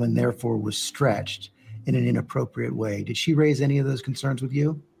the film and therefore was stretched in an inappropriate way. Did she raise any of those concerns with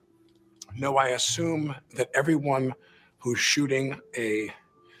you? No, I assume that everyone who's shooting a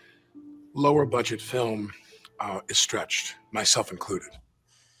lower budget film is stretched, myself included.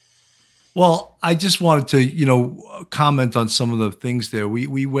 Well, I just wanted to, comment on some of the things there.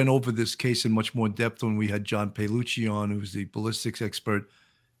 We went over this case in much more depth when we had John Paolucci on, who's the ballistics expert.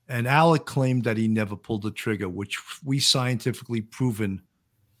 And Alec claimed that he never pulled the trigger, which we scientifically proved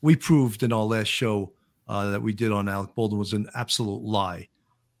in our last show that we did on Alec Baldwin was an absolute lie.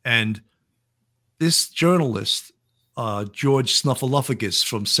 And this journalist, George Snuffleupagus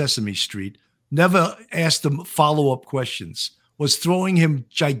from Sesame Street, never asked him follow-up questions, was throwing him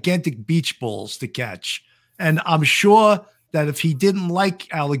gigantic beach balls to catch. And I'm sure that if he didn't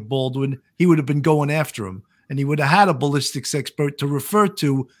like Alec Baldwin, he would have been going after him. And he would have had a ballistics expert to refer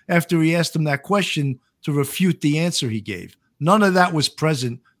to after he asked him that question to refute the answer he gave. None of that was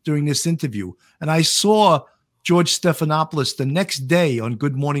present during this interview. And I saw George Stephanopoulos the next day on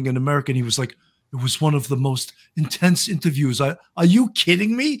Good Morning in America, and he was like, it was one of the most intense interviews. Are you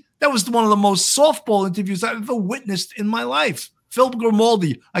kidding me? That was one of the most softball interviews I've ever witnessed in my life. Phil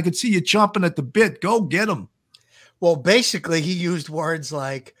Grimaldi, I could see you chomping at the bit. Go get him. Well, basically, he used words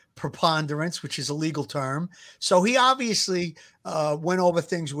like preponderance, which is a legal term. So he obviously went over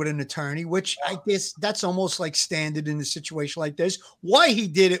things with an attorney, which I guess that's almost like standard in a situation like this. Why he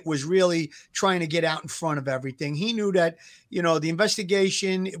did it was really trying to get out in front of everything. He knew that, the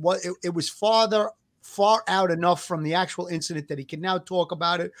investigation, it was far out enough from the actual incident that he can now talk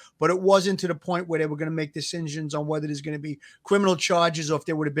about it, but it wasn't to the point where they were going to make decisions on whether there's going to be criminal charges or if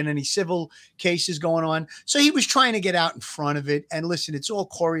there would have been any civil cases going on. So he was trying to get out in front of it. And listen, it's all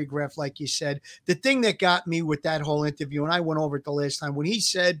choreographed, like you said. The thing that got me with that whole interview, and I went over it the last time, when he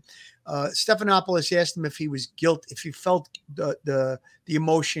said, Stephanopoulos asked him if he was guilt, if he felt the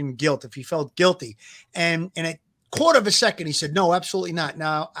emotion guilt, if he felt guilty. And at quarter of a second, he said, no, absolutely not.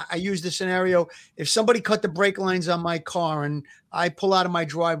 Now, I use the scenario, if somebody cut the brake lines on my car and I pull out of my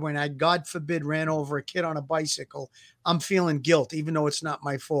driveway and I, God forbid, ran over a kid on a bicycle, I'm feeling guilt, even though it's not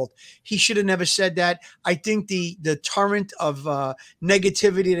my fault. He should have never said that. I think the torrent of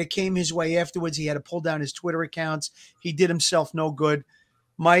negativity that came his way afterwards, he had to pull down his Twitter accounts. He did himself no good.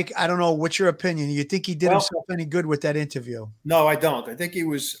 Mike, I don't know. What's your opinion? You think he did himself any good with that interview? No, I don't. I think he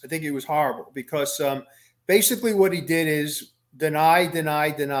was horrible because basically what he did is deny.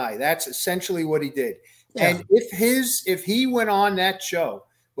 That's essentially what he did. Yeah. And if he went on that show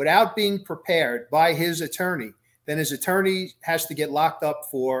without being prepared by his attorney, then his attorney has to get locked up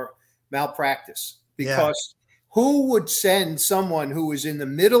for malpractice, because who would send someone who is in the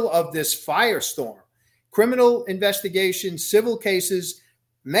middle of this firestorm, criminal investigation, civil cases,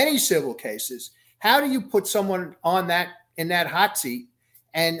 many civil cases? How do you put someone on that in that hot seat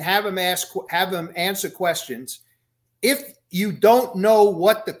and have them answer questions if you don't know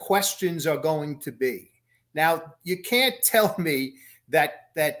what the questions are going to be? Now, you can't tell me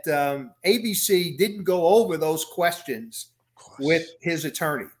that ABC didn't go over those questions with his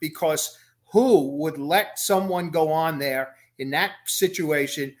attorney, because who would let someone go on there in that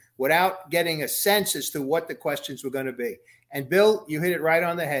situation without getting a sense as to what the questions were going to be? And Bill, you hit it right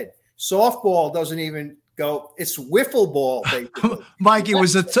on the head. Softball doesn't even go. It's wiffle ball, basically. Mike, it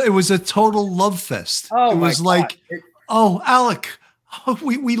was a total love fest. Oh, it was like, Alec,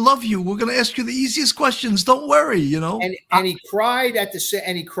 we love you. We're going to ask you the easiest questions. Don't worry, And he cried at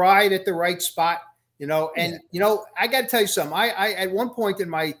the right spot, And I got to tell you something. I at one point in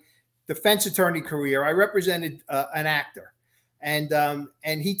my defense attorney career, I represented an actor,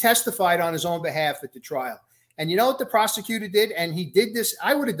 and he testified on his own behalf at the trial. And you know what the prosecutor did? And he did this.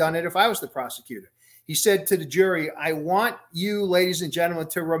 I would have done it if I was the prosecutor. He said to the jury, I want you, ladies and gentlemen,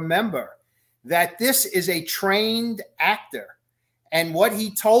 to remember that this is a trained actor. And what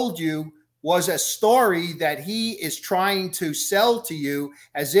he told you was a story that he is trying to sell to you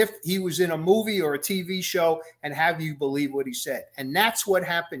as if he was in a movie or a TV show and have you believe what he said. And that's what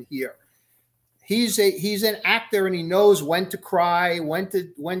happened here. He's an actor, and he knows when to cry, when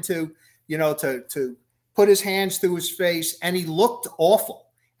to put his hands through his face, and he looked awful.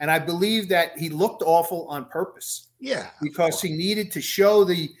 And I believe that he looked awful on purpose. Yeah. Because he needed to show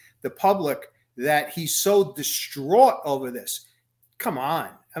the public that he's so distraught over this. Come on.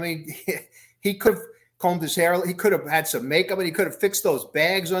 I mean, he could have combed his hair. He could have had some makeup, and he could have fixed those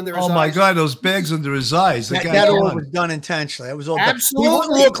bags under his eyes. Oh my God, those bags under his eyes. That all was done intentionally. It was all absolutely done. He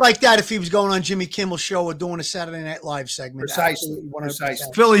wouldn't look like that if he was going on Jimmy Kimmel's show or doing a Saturday Night Live segment. Precisely.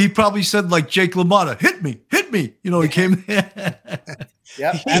 Philly, he probably said like Jake LaMotta, hit me. He came there.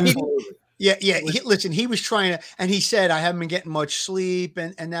 Yeah, absolutely. Yeah. Listen, he was trying to, and he said, I haven't been getting much sleep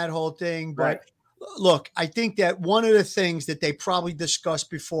and that whole thing. But look, I think that one of the things that they probably discussed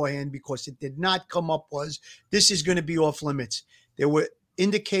beforehand, because it did not come up, was this is going to be off limits. There were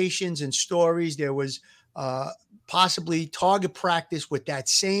indications and stories. There was possibly target practice with that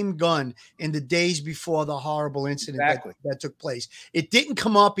same gun in the days before the horrible incident that took place. It didn't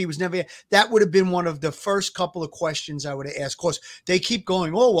come up. He was never. That would have been one of the first couple of questions I would have asked. Of course, they keep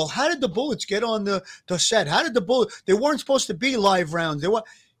going, oh, well, how did the bullets get on the set? How did the bullet? They weren't supposed to be live rounds.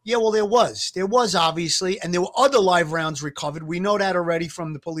 Yeah, well, there was obviously, and there were other live rounds recovered. We know that already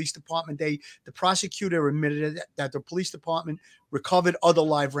from the police department. The prosecutor admitted that the police department recovered other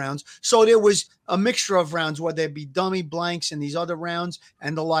live rounds. So there was a mixture of rounds, whether it be dummy blanks and these other rounds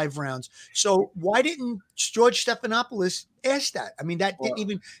and the live rounds. So why didn't George Stephanopoulos ask that? I mean, that didn't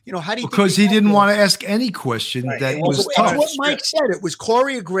even, how do you? Because he didn't want to ask any question that was tough. What Mike said, it was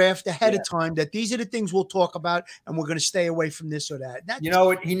choreographed ahead of time that these are the things we'll talk about, and we're going to stay away from this or that.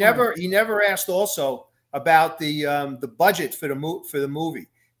 He never asked also about the budget for the movie.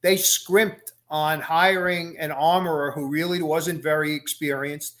 They scrimped on hiring an armorer who really wasn't very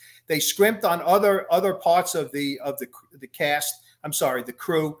experienced. They scrimped on other parts of the cast. I'm sorry, the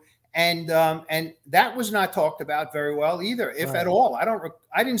crew, and that was not talked about very well either, if at all.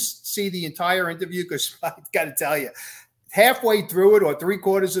 I didn't see the entire interview, because I got to tell you, halfway through it or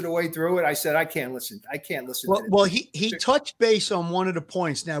 3/4 of the way through it, I said, I can't listen. Well, he touched base on one of the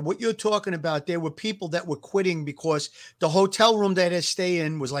points. Now, what you're talking about, there were people that were quitting because the hotel room that they stay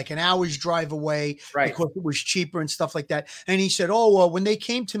in was like an hour's drive away, right, because it was cheaper and stuff like that. And he said, oh, well, when they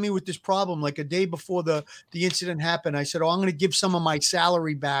came to me with this problem, like a day before the incident happened, I said, oh, I'm going to give some of my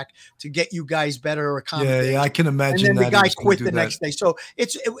salary back to get you guys better accommodations. Yeah, I can imagine. And then the guy quit the next day. So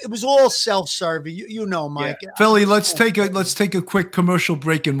it was all self-serving. You know, Mike. Yeah. Philly, let's take a quick commercial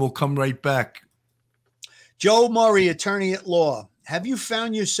break and we'll come right back. Joe Murray, attorney at law. Have you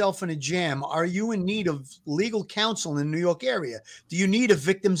found yourself in a jam? Are you in need of legal counsel in the New York area? Do you need a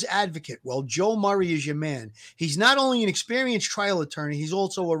victim's advocate? Well, Joe Murray is your man. He's not only an experienced trial attorney, he's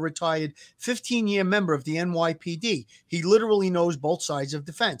also a retired 15-year member of the NYPD. He literally knows both sides of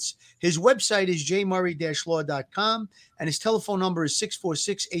defense. His website is jmurray-law.com, and his telephone number is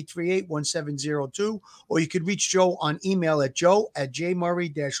 646-838-1702, or you could reach Joe on email at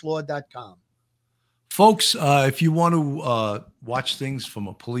joe@jmurray-law.com. Folks, if you want to watch things from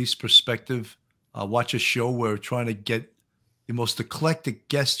a police perspective, watch a show where we're trying to get the most eclectic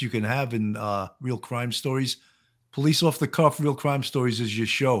guests you can have in real crime stories. Police Off the Cuff, Real Crime Stories is your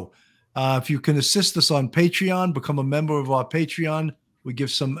show. If you can assist us on Patreon, become a member of our Patreon. We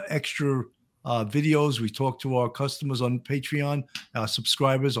give some extra videos. We talk to our customers on Patreon, our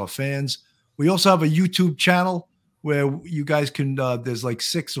subscribers, our fans. We also have a YouTube channel where you guys can, there's like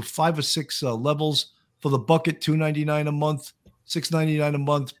 5 or 6 levels. For the bucket, $2.99 a month, $6.99 a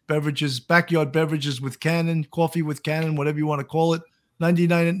month. Beverages, backyard beverages with Cannon, coffee with Cannon, whatever you want to call it.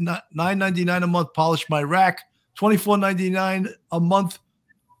 $9.99 a month. Polish my rack. $24.99 a month.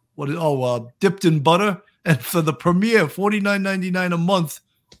 Dipped in butter. And for the premiere, $49.99 a month.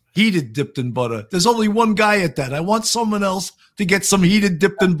 Heated dipped in butter. There's only one guy at that. I want someone else to get some heated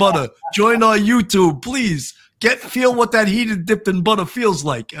dipped in butter. Join our YouTube, please. Feel what that heated dipped in butter feels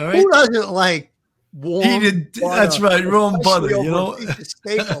like. All right. Who doesn't like warm heated butter? That's right, warm butter. You know,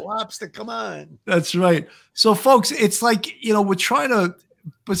 steak or lobster. Come on. That's right. So, folks, it's like, we're trying to.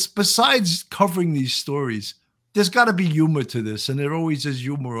 Besides covering these stories, there's got to be humor to this, and there always is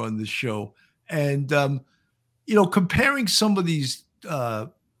humor on this show. And comparing some of these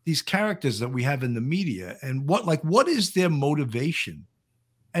characters that we have in the media, and what is their motivation?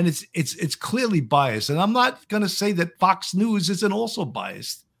 And it's clearly biased. And I'm not going to say that Fox News isn't also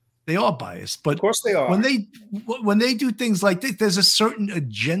biased. They are biased, but of course they are. When they do things like this, there's a certain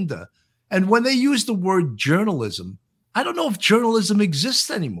agenda. And when they use the word journalism, I don't know if journalism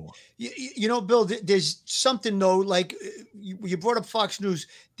exists anymore. Bill, there's something though, like you brought up Fox News.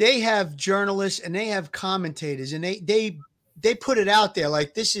 They have journalists and they have commentators, and they put it out there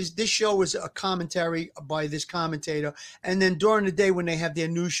like this show is a commentary by this commentator, and then during the day when they have their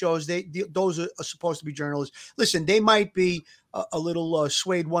news shows, those are supposed to be journalists. Listen, they might be a little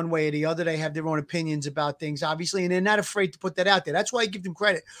swayed one way or the other. They have their own opinions about things, obviously, and they're not afraid to put that out there. That's why I give them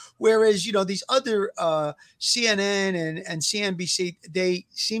credit. Whereas, these other CNN and CNBC, they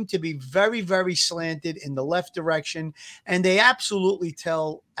seem to be very, very slanted in the left direction, and they absolutely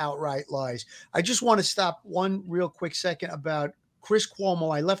tell outright lies. I just want to stop one real quick second about Chris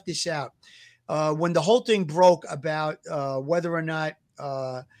Cuomo. I left this out. When the whole thing broke about whether or not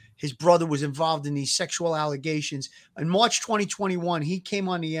his brother was involved in these sexual allegations. In March 2021, he came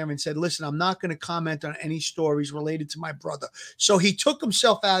on the air and said, listen, I'm not going to comment on any stories related to my brother. So he took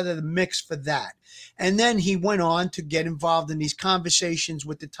himself out of the mix for that. And then he went on to get involved in these conversations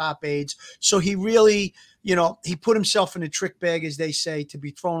with the top aides. So he really, he put himself in a trick bag, as they say, to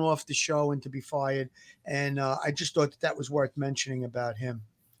be thrown off the show and to be fired. And I just thought that was worth mentioning about him.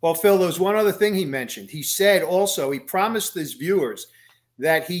 Well, Phil, there was one other thing he mentioned. He said also, he promised his viewers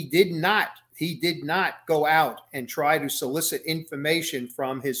that he did not go out and try to solicit information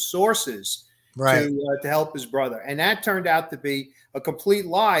from his sources to help his brother. And that turned out to be a complete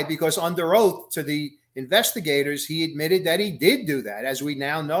lie, because under oath to the investigators, he admitted that he did do that, as we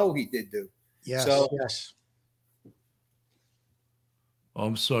now know he did do. Yes. Oh,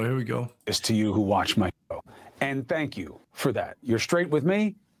 I'm sorry. Here we go. It's to you who watch my show. And thank you for that. You're straight with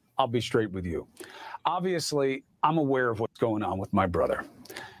me. I'll be straight with you. Obviously, I'm aware of what's going on with my brother.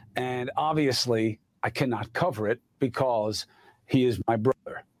 And obviously, I cannot cover it because he is my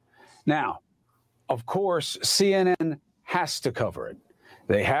brother. Now, of course, CNN has to cover it.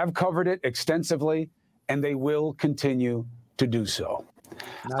 They have covered it extensively, and they will continue to do so.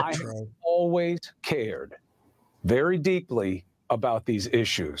 I have always cared very deeply about these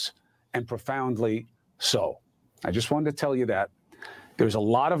issues, and profoundly so. I just wanted to tell you that. There's a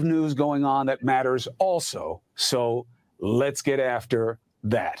lot of news going on that matters also, so let's get after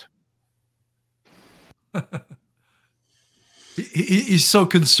that. He's so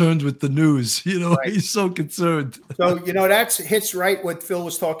concerned with the news, Right. He's so concerned. So, that hits right what Phil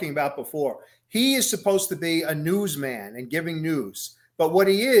was talking about before. He is supposed to be a newsman and giving news. But what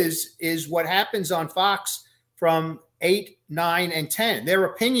he is what happens on Fox from 8, 9, and 10. They're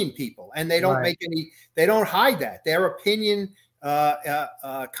opinion people, and they don't they don't hide that. They're opinion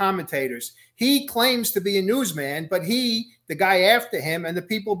commentators. He claims to be a newsman, but the guy after him and the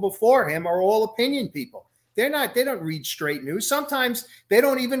people before him are all opinion people. They don't read straight news. Sometimes they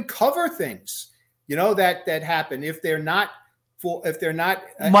don't even cover things, that happen if they're not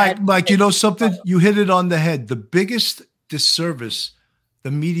Mike, you know something? You hit it on the head. The biggest disservice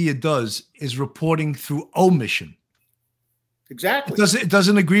the media does is reporting through omission. Exactly. It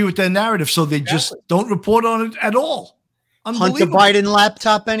doesn't agree with their narrative, so they just don't report on it at all. Hunter Biden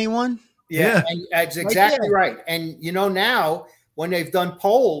laptop, anyone? Yeah. And that's exactly right. And now when they've done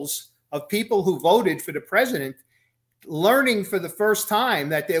polls of people who voted for the president, learning for the first time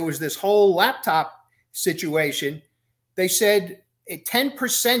that there was this whole laptop situation, they said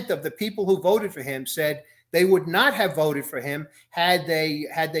 10% of the people who voted for him said they would not have voted for him had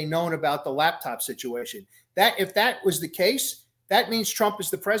they known about the laptop situation. That if that was the case, that means Trump is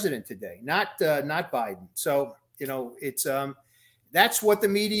the president today, not Biden. So it's that's what the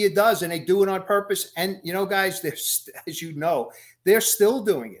media does, and they do it on purpose. And guys, they're still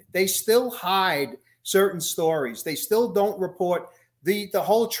doing it. They still hide certain stories. They still don't report the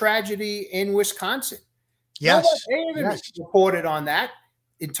whole tragedy in Wisconsin. Yes, they haven't reported on that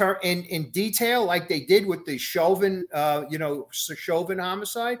in detail like they did with the Chauvin, Chauvin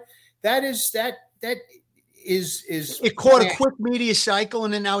homicide. That is it caught a quick media cycle,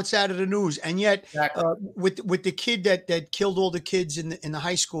 and then now it's out of the news. And yet, with the kid that killed all the kids in the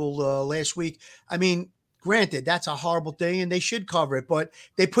high school last week, I mean, granted, that's a horrible thing, and they should cover it. But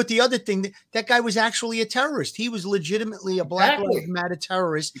they put the other thing that guy was actually a terrorist. He was legitimately a Black Lives Matter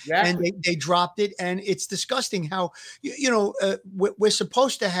terrorist, and they dropped it. And it's disgusting how we're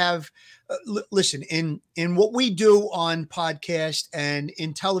supposed to have. Listen, in what we do on podcast and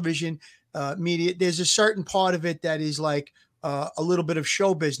in television. Media, there's a certain part of it that is like a little bit of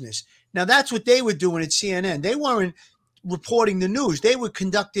show business. Now that's what they were doing at CNN. They weren't reporting the news. They were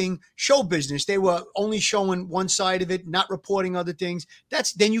conducting show business. They were only showing one side of it, not reporting other things.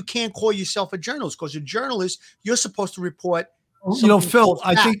 Then you can't call yourself a journalist, because a journalist, you're supposed to report. Phil,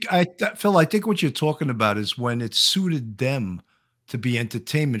 I think what you're talking about is when it suited them to be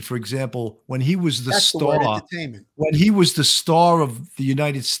entertainment. For example, when he was the star of the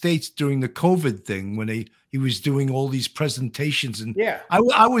United States during the COVID thing, when he was doing all these presentations, and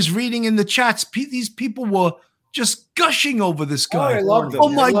I was reading in the chats, these people were just gushing over this guy. I loved him. Oh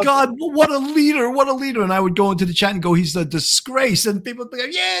my God, what a leader, what a leader. And I would go into the chat and go, he's a disgrace. And people would be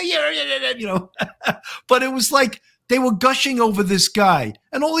like, yeah. But it was like they were gushing over this guy.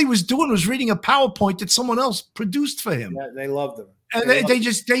 And all he was doing was reading a PowerPoint that someone else produced for him. Yeah, they loved him. And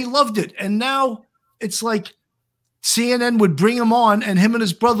they loved it. And now it's like CNN would bring him on, and him and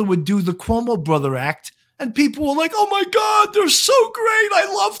his brother would do the Cuomo brother act. And people were like, oh my God, they're so great. I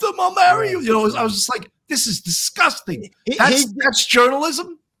love them. I'll marry you. I was just like, this is disgusting. That's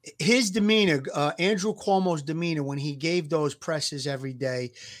journalism. His demeanor, Andrew Cuomo's demeanor, when he gave those presses every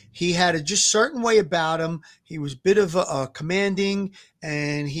day, he had a just certain way about him. He was a bit of a commanding,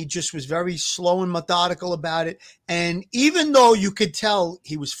 and he just was very slow and methodical about it. And even though you could tell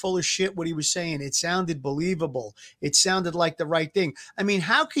he was full of shit, what he was saying, it sounded believable. It sounded like the right thing. I mean,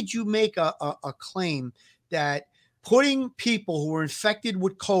 how could you make a claim that putting people who were infected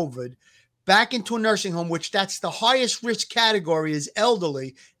with COVID back into a nursing home, which that's the highest risk category, is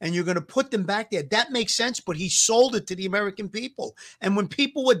elderly, and you're going to put them back there? That makes sense, but he sold it to the American people. And when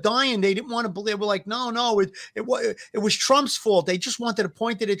people were dying, they didn't want to believe. They were like, no, it was Trump's fault. They just wanted to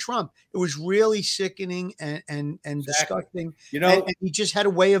point it at Trump. It was really sickening and disgusting. And he just had a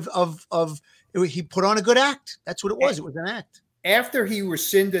way of he put on a good act. That's what it was. It was an act. After he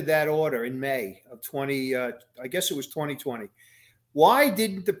rescinded that order in May of 2020, why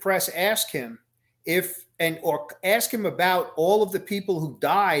didn't the press ask him or ask him about all of the people who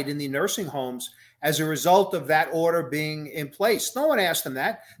died in the nursing homes as a result of that order being in place? No one asked him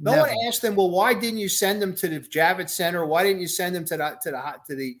that. No one asked him, well, why didn't you send them to the Javits Center? Why didn't you send them to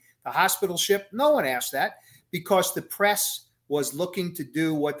the hospital ship? No one asked that, because the press was looking to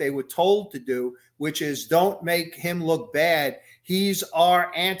do what they were told to do, which is don't make him look bad. He's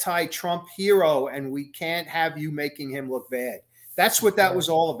our anti-Trump hero, and we can't have you making him look bad. That's what that was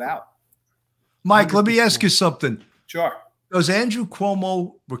all about. Mike, let me ask you something. Sure. Does Andrew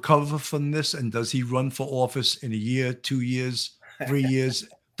Cuomo recover from this, and does he run for office in a year, 2 years, 3 years?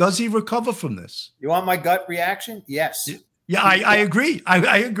 Does he recover from this? You want my gut reaction? Yes. Yeah, I agree.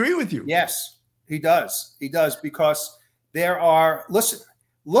 I agree with you. Yes, he does. He does, because there are, listen,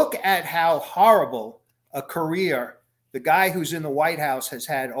 look at how horrible a career the guy who's in the White House has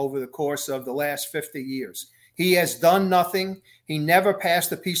had over the course of the last 50 years. He has done nothing. He never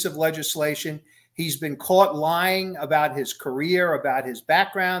passed a piece of legislation. He's been caught lying about his career, about his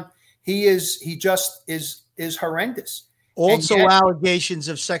background. He just is horrendous. Also, allegations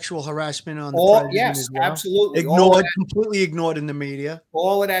of sexual harassment on the president. Yes, as well. absolutely. Completely ignored in the media.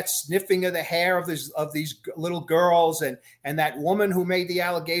 All of that sniffing of the hair of these little girls, and that woman who made the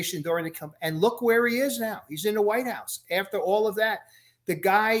allegation during the and look where he is now. He's in the White House. After all of that, the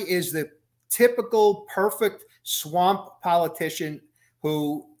guy is the typical perfect swamp politician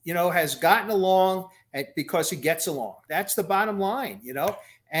who, has gotten along because he gets along. That's the bottom line,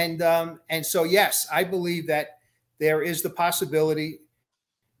 And so, yes, I believe that there is the possibility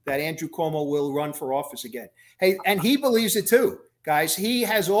that Andrew Cuomo will run for office again. Hey, and he believes it too, guys. He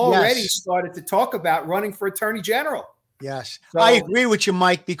has already started to talk about running for attorney general. Yes. So, I agree with you,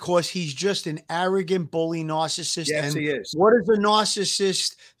 Mike, because he's just an arrogant bully narcissist. Yes, and he is. What is a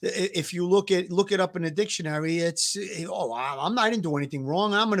narcissist? If you look it up in the dictionary, it's, I didn't do anything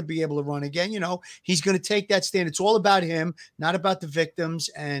wrong. I'm going to be able to run again. He's going to take that stand. It's all about him, not about the victims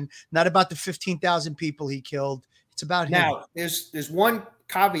and not about the 15,000 people he killed. It's about him. Now, there's one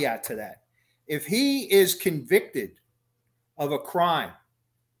caveat to that. If he is convicted of a crime,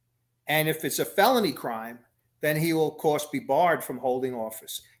 and if it's a felony crime, then he will, of course, be barred from holding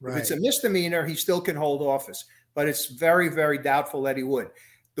office. Right. If it's a misdemeanor, he still can hold office, but it's very, very doubtful that he would.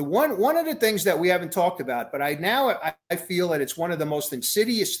 The one of the things that we haven't talked about, but I feel that it's one of the most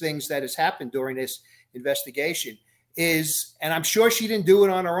insidious things that has happened during this investigation is, and I'm sure she didn't do it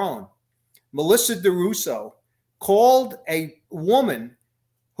on her own, Melissa DeRusso called a woman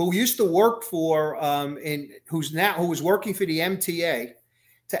who used to work for, who was working for the MTA,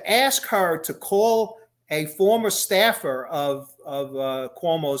 to ask her to call a former staffer of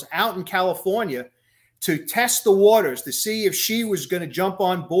Cuomo's out in California to test the waters to see if she was going to jump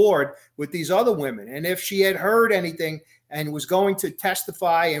on board with these other women and if she had heard anything and was going to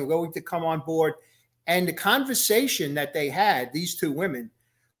testify and going to come on board. And the conversation that they had, these two women,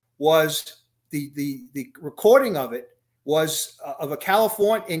 was the recording of it was of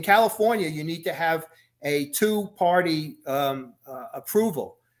in California, you need to have a two-party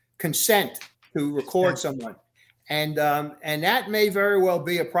approval, consent to record someone. And that may very well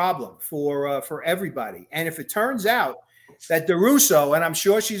be a problem for everybody. And if it turns out that DeRusso, and I'm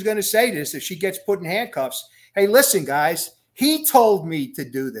sure she's going to say this if she gets put in handcuffs, hey, listen, guys, he told me to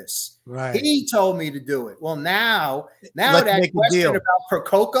do this. Right. He told me to do it. Well, now that question about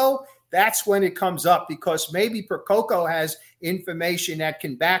Percoco, that's when it comes up, because maybe Percoco has information that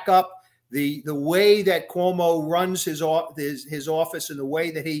can back up the way that Cuomo runs his office and the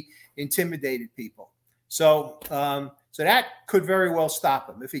way that he intimidated people. So that could very well stop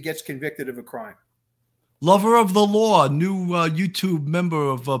him if he gets convicted of a crime. Lover of the Law, new YouTube member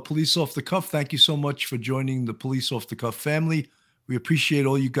of Police Off the Cuff. Thank you so much for joining the Police Off the Cuff family. We appreciate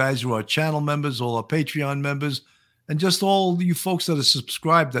all you guys who are channel members, all our Patreon members, and just all you folks that are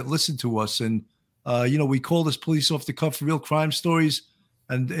subscribed that listen to us. And, we call this Police Off the Cuff Real Crime Stories.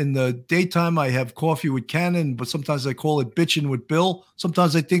 And in the daytime, I have Coffee with Cannon, but sometimes I call it Bitchin' with Bill.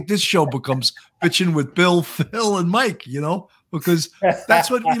 Sometimes I think this show becomes Bitchin' with Bill, Phil, and Mike, because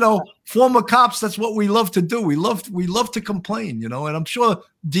that's what, former cops, that's what we love to do. We love to complain, and I'm sure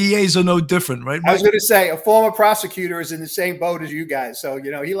DAs are no different, right, Mike? I was going to say a former prosecutor is in the same boat as you guys. So,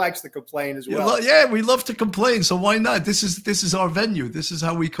 he likes to complain as well. Yeah, we love to complain. So why not? This is our venue. This is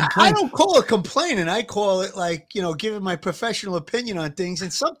how we complain. I don't call it complaining. I call it giving my professional opinion on things.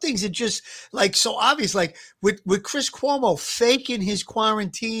 And some things are just so obvious, like with Chris Cuomo faking his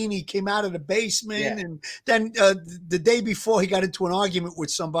quarantine. He came out of the basement and then the day before he got into an argument with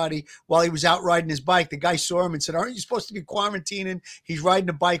somebody while he was out riding his bike. The guy saw him and said, "Aren't you supposed to be quarantining?" He's riding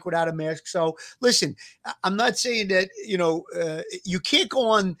a bike without a mask. So listen, I'm not saying that, you can't go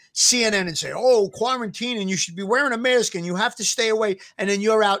on CNN and say, "Oh, quarantine and you should be wearing a mask and you have to stay away." And then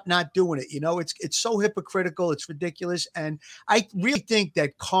you're out not doing it. It's so hypocritical. It's ridiculous. And I really think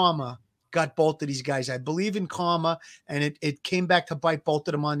that karma got both of these guys. I believe in karma, and it came back to bite both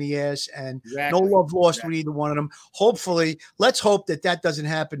of them on the ass, and no love lost with either one of them. Hopefully, let's hope that doesn't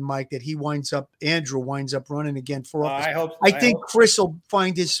happen, Mike, that Andrew winds up running again for office. I think Chris will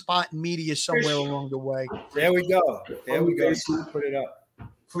find his spot in media somewhere along the way. There we go. Put it up.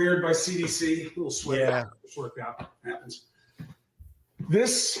 Cleared by CDC. A little sweat. Yeah. Workout happens.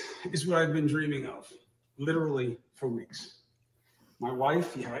 This is what I've been dreaming of, literally for weeks. My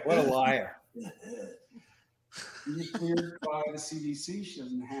wife, what a liar. She's cleared by the CDC. She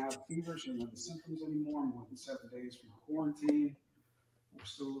doesn't have fever. She doesn't have the symptoms anymore. More than 7 days from quarantine. We're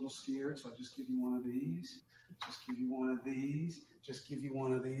still a little scared, so I'll just give you one of these. Just give you one of these. Just give you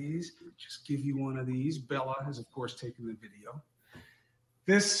one of these. Just give you one of these. Bella has, of course, taken the video.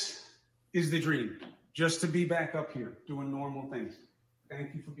 This is the dream. Just to be back up here doing normal things.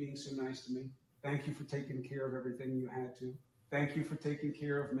 Thank you for being so nice to me. Thank you for taking care of everything you had to. Thank you for taking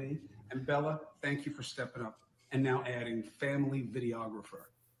care of me. And Bella, thank you for stepping up and now adding family videographer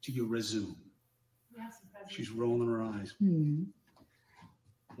to your resume. Yes, she's rolling her eyes. Mm-hmm.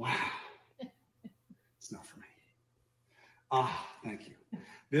 Wow. It's not for me. Thank you.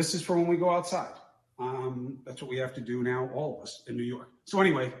 This is for when we go outside. That's what we have to do now, all of us in New York. So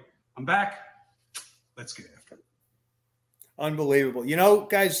anyway, I'm back. Let's get after it. Unbelievable. You know,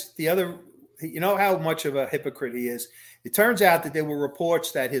 guys, you know how much of a hypocrite he is. It turns out that there were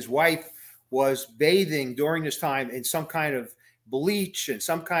reports that his wife was bathing during this time in some kind of bleach and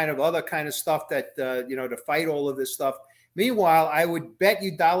some kind of other kind of stuff that, to fight all of this stuff. Meanwhile, I would bet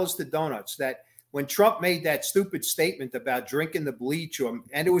you dollars to donuts that when Trump made that stupid statement about drinking the bleach,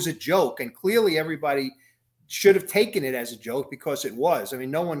 and it was a joke, and clearly everybody should have taken it as a joke because it was. I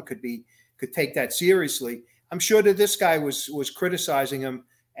mean, no one could take that seriously. I'm sure that this guy was criticizing him,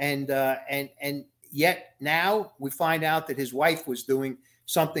 and yet now we find out that his wife was doing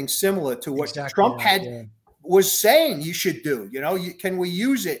something similar to what Trump was saying you should do. Can we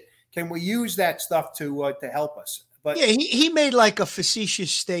use it? Can we use that stuff to help us? But yeah, he made like a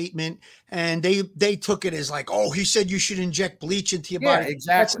facetious statement, and they took it as like, oh, he said you should inject bleach into your body.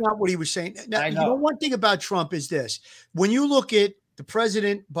 Exactly. That's not what he was saying. Now, one thing about Trump is this: when you look at the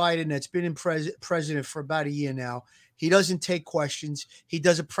President Biden that's been in president for about a year now, he doesn't take questions. He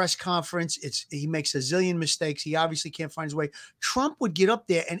does a press conference. He makes a zillion mistakes. He obviously can't find his way. Trump would get up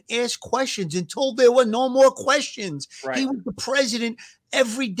there and ask questions until there were no more questions. Right. He was the president.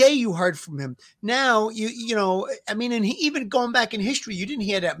 Every day you heard from him. Now, and even going back in history, you didn't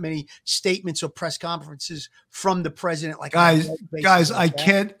hear that many statements or press conferences from the president. Like guys,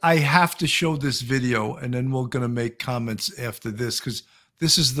 I have to show this video, and then we're going to make comments after this because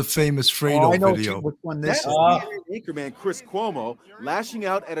this is the famous Fredo video. Which one this is? Anchorman Chris Cuomo lashing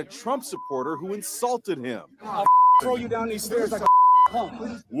out at a Trump supporter who insulted him. I'll throw you down these stairs like a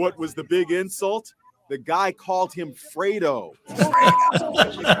punk. What was the big insult? The guy called him Fredo.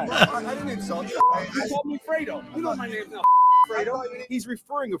 I didn't insult you. You called me Fredo. You know my name's not Fredo. He's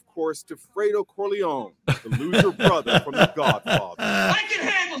referring, of course, to Fredo Corleone, the loser brother from The Godfather. I can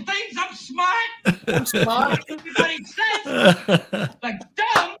handle things. I'm smart. I'm smart. Everybody says like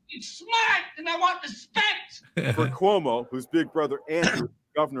dumb. It's smart, and I want respect. For Cuomo, whose big brother Andrew,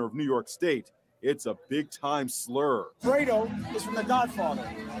 governor of New York State, it's a big-time slur. Fredo is from The Godfather.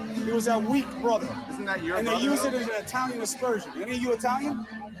 He was that weak brother. Isn't that your And brother? they use it as an Italian aspersion. Any of you Italian?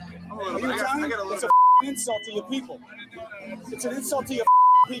 Are you Italian? It's an insult to your people. It's an insult to your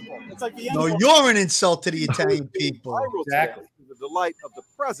people. It's like the No, you're an insult to the Italian people. Exactly. The delight of the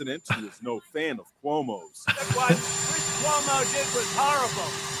president, who is no fan of Cuomo's. What Chris Cuomo did was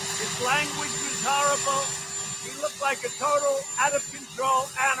horrible. His language was horrible. He looked like a total out-of-control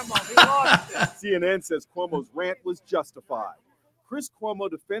animal. He lost it. CNN says Cuomo's rant was justified. Chris Cuomo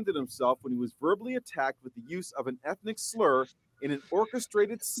defended himself when he was verbally attacked with the use of an ethnic slur in an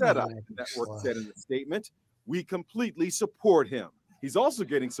orchestrated setup, the network said in a statement. We completely support him. He's also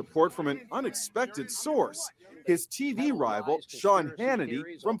getting support from an unexpected source, his TV rival, Sean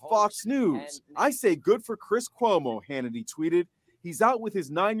Hannity from Fox News. I say good for Chris Cuomo, Hannity tweeted. He's out with his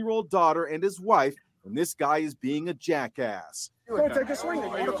 9-year-old daughter and his wife, and this guy is being a jackass. Go take a swing. You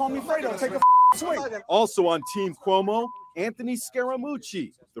want to call me Fredo? Take a swing. Also on Team Cuomo, Anthony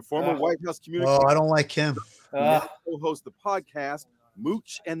Scaramucci, the former White House communications. Oh, I don't like him. Co-host the podcast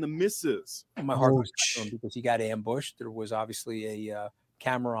Mooch and the Misses. My heart was because he got ambushed. There was obviously a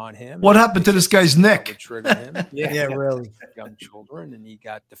camera on him. What happened to this guy's neck? Triggered him. Yeah, really. Young children, and he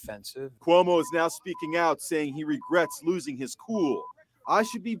got defensive. Cuomo is now speaking out, saying he regrets losing his cool. I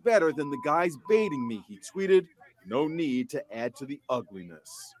should be better than the guys baiting me, he tweeted. No need to add to the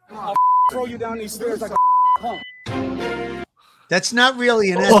ugliness. I'll throw you down these stairs like a punk. That's not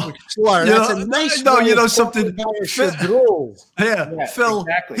really an ethnic slur. That's a nice. No, you know something. Phil, Phil.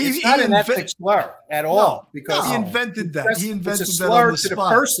 Exactly. It's not an ethnic slur at all because he invented that. He invented it's a that slur on the to spot.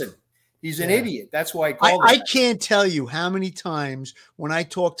 the person. He's an idiot. That's why I called I him. can't tell you how many times when I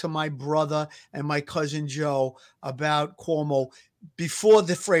talk to my brother and my cousin Joe about Cuomo before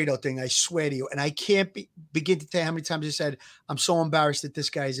the Fredo thing, I swear to you, and I can't begin to tell you how many times I said, I'm so embarrassed that this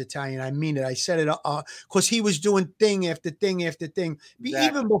guy is Italian. I mean it. I said it because he was doing thing after thing after thing. Exactly.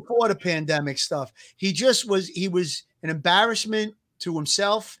 Even before the pandemic stuff. He was an embarrassment to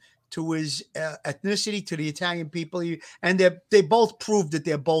himself, to his ethnicity, to the Italian people. And they both proved that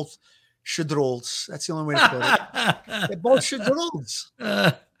they're both shadrols. That's the only way to put it. They're both shadrols.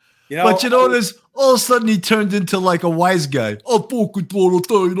 But you notice all of a sudden he turned into like a wise guy. Exactly.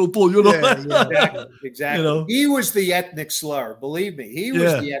 You know? He was the ethnic slur. Believe me, he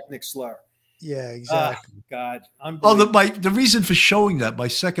was the ethnic slur. Yeah, exactly. God. The reason for showing that, my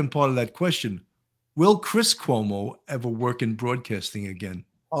second part of that question, will Chris Cuomo ever work in broadcasting again?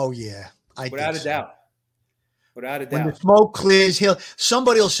 Oh yeah, Without a doubt. Without a doubt. When the smoke clears,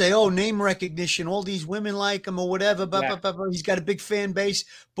 somebody will say, "Oh, name recognition. All these women like him, or whatever." Blah, blah, blah. He's got a big fan base.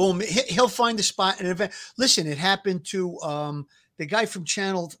 Boom, he'll find a spot and event. Listen, it happened to the guy from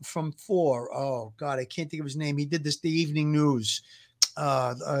Channel 4. Oh God, I can't think of his name. He did the evening news.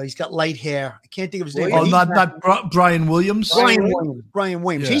 He's got light hair. I can't think of his name. Oh, not Brian Williams. Brian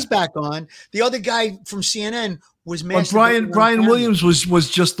Williams. Yeah. He's back on. The other guy from CNN was But Brian Williams was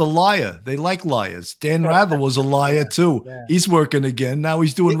just a liar. They like liars. Dan Rather was a liar too. Yeah. He's working again. Now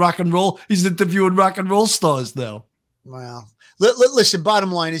he's doing rock and roll. He's interviewing rock and roll stars now. Wow. Listen,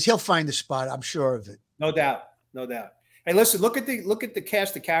 bottom line is he'll find a spot. I'm sure of it. No doubt. Hey, listen, look at the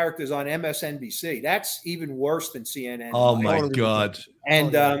cast of characters on MSNBC. That's even worse than CNN. Oh my God.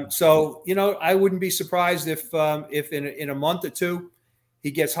 And so, I wouldn't be surprised if in a month or two he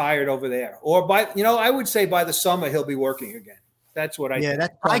gets hired over there, or I would say by the summer he'll be working again. That's what I think.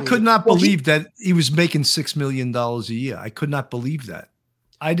 I could not believe that he was making $6 million a year. I could not believe that.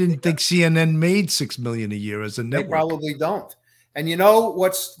 I didn't think CNN made $6 million a year as a network. They probably don't. And you know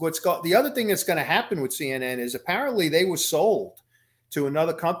the other thing that's going to happen with CNN is apparently they were sold to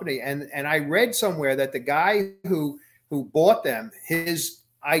another company, and I read somewhere that the guy who bought them, his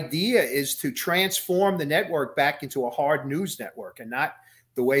idea is to transform the network back into a hard news network and not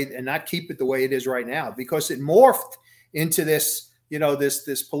keep it the way it is right now, because it morphed into this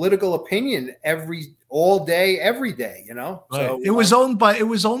this political opinion all day, every day. Right. So it was owned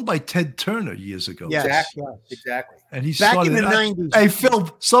by Ted Turner years ago. Yes, exactly. And he back started in the 90s. Hey Phil,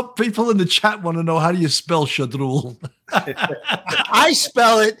 some people in the chat want to know, how do you spell Shadrul? I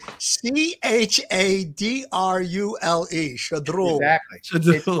spell it Chadrule. Shadrul.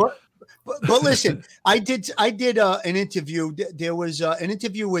 Exactly. But listen, I did an interview. There was an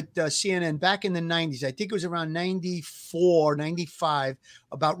interview with CNN back in the 90s. I think it was around 94, 95,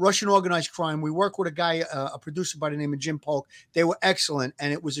 about Russian organized crime. We worked with a guy, a producer by the name of Jim Polk. They were excellent.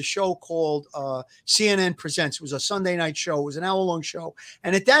 And it was a show called CNN Presents. It was a Sunday night show. It was an hour-long show.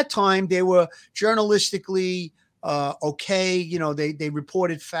 And at that time, they were journalistically okay. They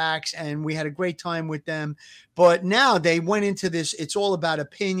reported facts and we had a great time with them. But now they went into this, it's all about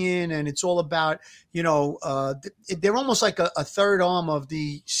opinion, and it's all about, they're almost like a third arm of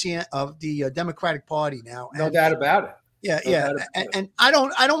the Democratic Party now. No doubt about it. Yeah. And I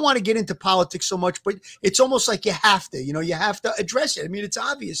don't want to get into politics so much, but it's almost like you have to, you have to address it. I mean, it's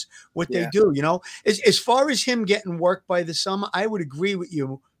obvious what they do, as far as him getting work by the summer, I would agree with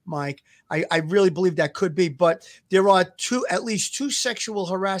you, Mike. I really believe that could be, but there are at least two sexual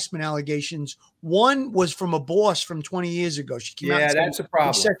harassment allegations. One was from a boss from 20 years ago. She came out and said that's a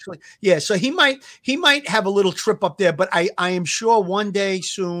problem. So he might have a little trip up there, but I am sure one day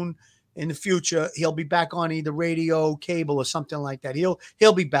soon in the future he'll be back on either radio, cable, or something like that.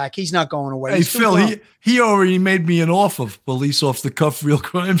 He'll be back. He's not going away. Hey Phil, he already made me an offer, police off the cuff, real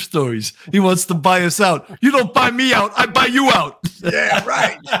crime stories. He wants to buy us out. You don't buy me out, I buy you out. Yeah,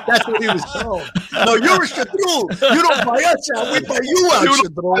 right. That's what he was told. No, you're a Shadrul. You don't buy us out, we buy you out. You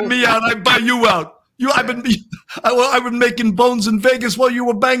don't buy me out, I buy you out. I've been making bones in Vegas while you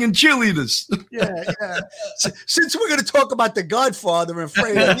were banging cheerleaders. Yeah. Since we're going to talk about The Godfather and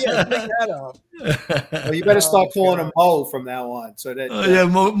Fredo, bring that up. Well, you better start calling him Mo from now on. So that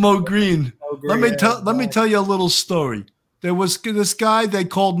Mo Green. Mo Green. Let me tell you a little story. There was this guy they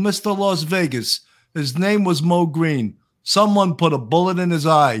called Mr. Las Vegas. His name was Mo Green. Someone put a bullet in his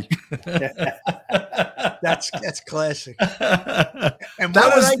eye. That's classic. And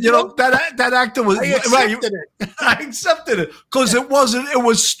that was, that actor was right. I accepted it because it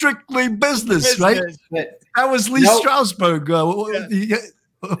was strictly business, right? That was Lee Strasberg.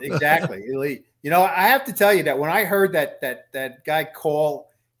 Exactly. I have to tell you that when I heard that guy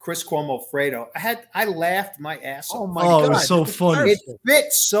call Chris Cuomo Fredo, I laughed my ass off. Oh my God, it was so funny. It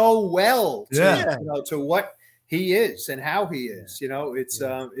fits so well to, Yeah. to what he is and how he is.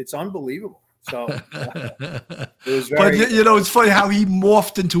 It's unbelievable. So it was very. But it's funny how he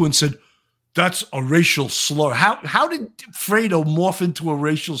morphed into and said, "That's a racial slur." How did Fredo morph into a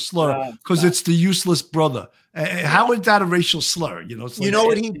racial slur? Because it's the useless brother. How is that a racial slur? It's You know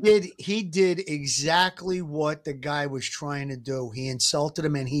what he did? He did exactly what the guy was trying to do. He insulted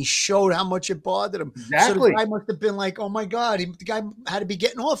him, and he showed how much it bothered him. Exactly. So the guy must have been like, "Oh my God!" The guy had to be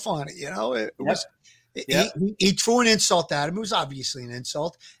getting off on it. It was. He threw an insult at him. It was obviously an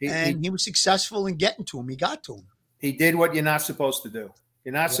insult, and he was successful in getting to him. He got to him. He did what you're not supposed to do.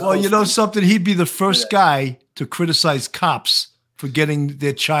 You're not supposed. Well, you know something? He'd be the first guy to criticize cops for getting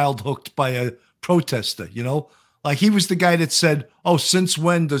their child hooked by a protester. Like he was the guy that said, "Oh, since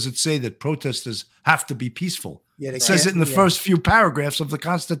when does it say that protesters have to be peaceful?" Yeah, it says it in the first few paragraphs of the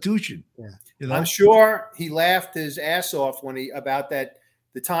Constitution. Yeah. I'm sure he laughed his ass off when about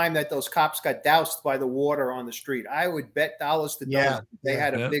the time that those cops got doused by the water on the street. I would bet dollars to dollars they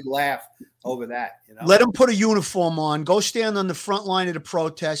had a big laugh over that. Let him put a uniform on, go stand on the front line of the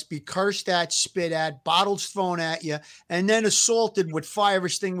protest, be cursed at, spit at, bottles thrown at you, and then assaulted with fire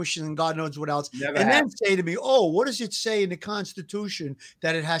extinguishers and God knows what else. Then say to me, "Oh, what does it say in the Constitution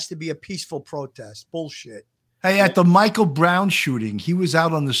that it has to be a peaceful protest?" Bullshit. Hey, at the Michael Brown shooting, he was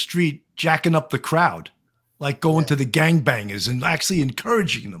out on the street jacking up the crowd, like going to the gangbangers and actually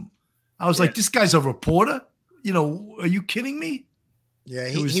encouraging them. I was like, this guy's a reporter? Are you kidding me? Yeah,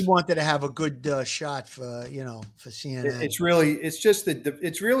 he wanted to have a good shot for CNN.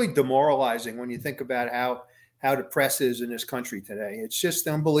 It's really demoralizing when you think about how the press is in this country today. It's just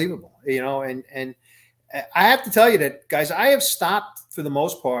unbelievable, and I have to tell you that, guys, I have stopped for the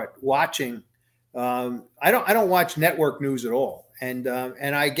most part watching. I don't watch network news at all. And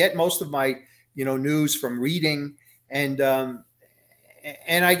I get most of my news from reading, and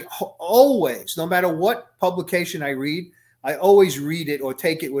I always, no matter what publication I read, I always read it or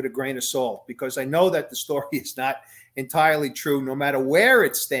take it with a grain of salt, because I know that the story is not entirely true, no matter where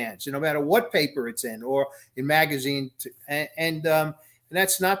it stands, no matter what paper it's in or in magazine, and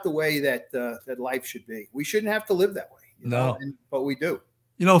that's not the way that that life should be. We shouldn't have to live that way, but we do.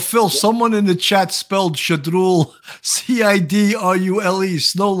 Phil, someone in the chat spelled Shadrul, Cidrule,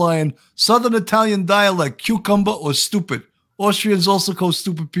 snow lion, Southern Italian dialect, cucumber or stupid. Austrians also call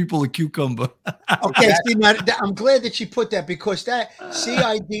stupid people a cucumber. Okay, see, now, I'm glad that you put that, because that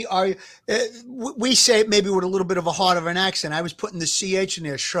CIDR, we say it maybe with a little bit of a heart of an accent. I was putting the CH in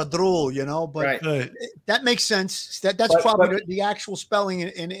there, Shadrul, but that makes sense. That's probably the actual spelling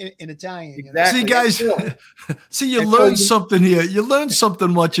in Italian. Exactly. See, guys, you learn something here. You learn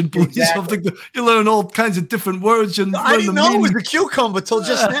something watching police. Exactly. You learn all kinds of different words. And I didn't know it was a cucumber till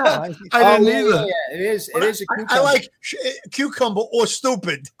just now. I didn't either. Yeah, it is a cucumber. I like cucumber or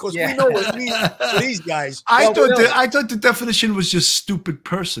stupid, because we know what it means for these guys. I thought the definition was just stupid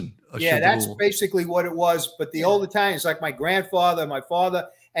person. That's basically what it was. But the old Italians, like my grandfather, my father,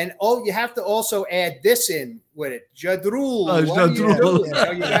 and you have to also add this in with it, Jadrul.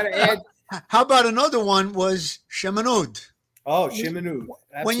 You got to add. How about another one was Shemanud? Oh, Shemanud.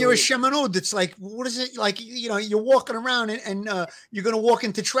 When you're a Shemanud, it's like, what is it like? You're walking around and you're going to walk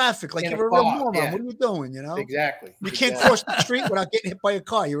into traffic like you're a real moron. Yeah. What are you doing? Exactly. You can't cross the street without getting hit by a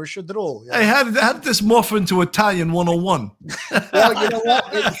car. You're a Shadrul. Hey, how did this morph into Italian 101? Well, you know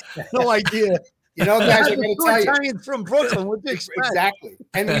what? No idea. Guys, I'm going to tell you. Italian from Brooklyn. What do you expect? Exactly.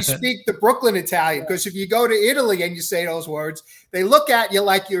 And we speak the Brooklyn Italian, because if you go to Italy and you say those words, they look at you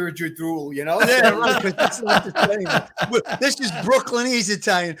like you're a Jadrul, Yeah, right. But that's not the same. This is Brooklynese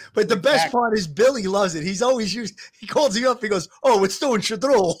Italian. But the best part is Billy loves it. He's always he calls you up. He goes, "Oh, it's doing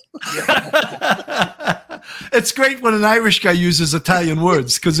Shadrul." It's great when an Irish guy uses Italian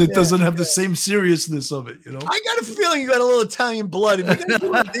words, because it doesn't have the same seriousness of it, I got a feeling you got a little Italian blood in you.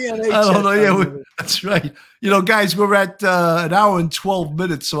 DNA I don't know. Yeah, that's right. Guys, we're at an hour and 12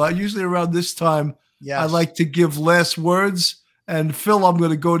 minutes. So usually around this time, I like to give last words. And Phil, I'm going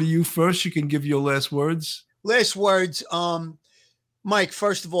to go to you first. You can give your last words. Last words. Mike,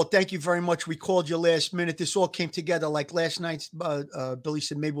 first of all, thank you very much. We called you last minute. This all came together like last night. Billy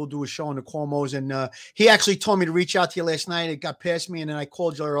said, maybe we'll do a show on the Cuomos. And he actually told me to reach out to you last night. It got past me. And then I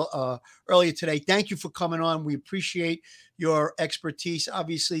called you earlier today. Thank you for coming on. We appreciate your expertise.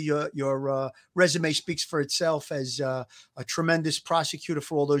 Obviously, your resume speaks for itself as a tremendous prosecutor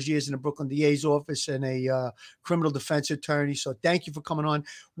for all those years in the Brooklyn DA's office and a criminal defense attorney. So thank you for coming on.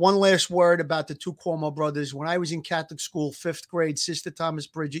 One last word about the two Cuomo brothers. When I was in Catholic school, 5th grade, Sister Thomas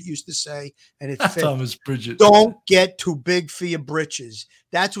Bridget used to say, and it fit, Thomas Bridget, don't get too big for your britches.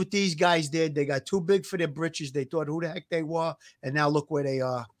 That's what these guys did. They got too big for their britches. They thought who the heck they were, and now look where they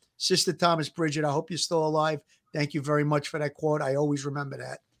are. Sister Thomas Bridget, I hope you're still alive. Thank you very much for that quote. I always remember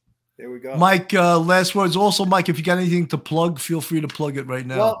that. There we go. Mike, last words. Also, Mike, if you got anything to plug, feel free to plug it right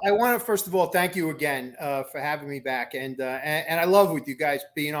now. Well, I want to, first of all, thank you again for having me back. And I love with you guys,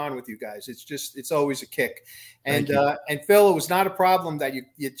 being on with you guys. It's always a kick. And Phil, it was not a problem that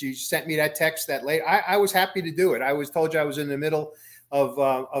you sent me that text that late. I was happy to do it. I was told you I was in the middle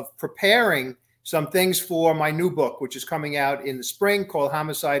of preparing some things for my new book, which is coming out in the spring, called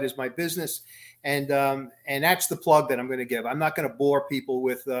Homicide is My Business. And that's the plug that I'm going to give. I'm not going to bore people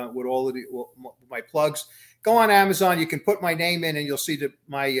with all of my plugs. Go on Amazon. You can put my name in, and you'll see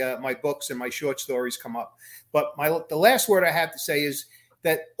my books and my short stories come up. But the last word I have to say is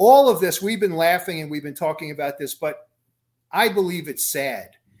that all of this, we've been laughing and we've been talking about this, but I believe it's sad.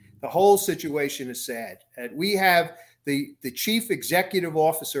 The whole situation is sad. And we have the chief executive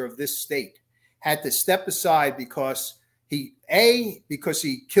officer of this state had to step aside because he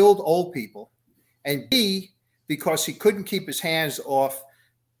killed old people. And B, because he couldn't keep his hands off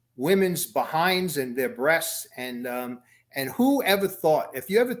women's behinds and their breasts. And who ever thought, if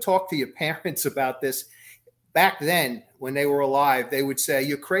you ever talk to your parents about this, back then when they were alive, they would say,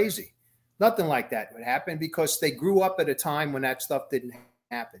 you're crazy. Nothing like that would happen because they grew up at a time when that stuff didn't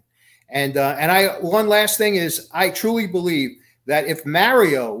happen. And one last thing is, I truly believe that if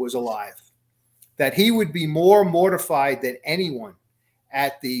Mario was alive, that he would be more mortified than anyone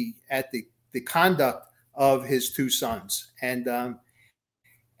at the conduct of his two sons. And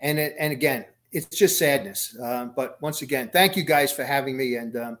again, it's just sadness. But once again, thank you guys for having me.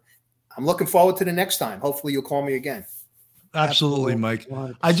 And I'm looking forward to the next time. Hopefully you'll call me again. Absolutely, Mike.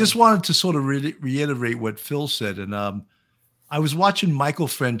 100%. I just wanted to sort of reiterate what Phil said. And I was watching Michael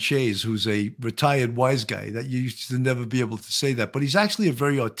Franchese, who's a retired wise guy that you used to never be able to say that, but he's actually a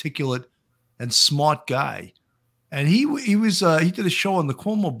very articulate and smart guy. And he did a show on the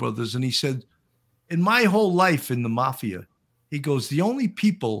Cuomo brothers, and he said, in my whole life in the mafia, he goes, the only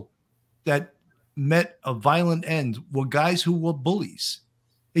people that met a violent end were guys who were bullies.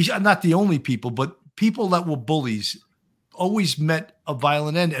 He's not the only people, but people that were bullies always met a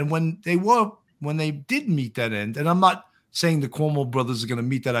violent end. And when they did meet that end, and I'm not saying the Cuomo brothers are going to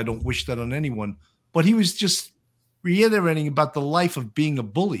meet that, I don't wish that on anyone, but he was just reiterating about the life of being a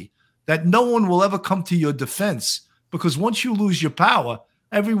bully, that no one will ever come to your defense, because once you lose your power,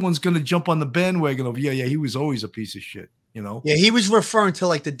 everyone's going to jump on the bandwagon of, yeah, he was always a piece of shit, you know? Yeah, he was referring to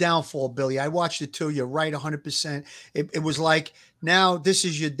like the downfall, Billy. I watched it too. You're right, 100%. It was like, now this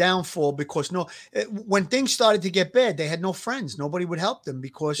is your downfall, because when things started to get bad, they had no friends. Nobody would help them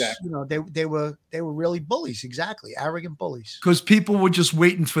because, they were really bullies. Exactly. Arrogant bullies. Because people were just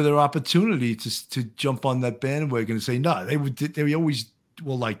waiting for their opportunity to jump on that bandwagon and say, no, they always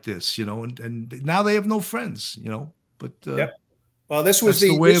were like this, and now they have no friends, but yep. Well, this was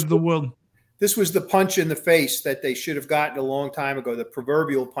the way of the world. This was the punch in the face that they should have gotten a long time ago, the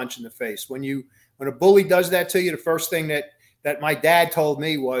proverbial punch in the face. When a bully does that to you, the first thing that my dad told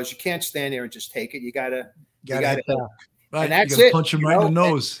me was, you can't stand there and just take it. You gotta help. Right. And that's it. Punch him right in the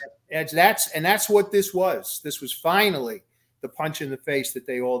nose. And that's what this was. This was finally the punch in the face that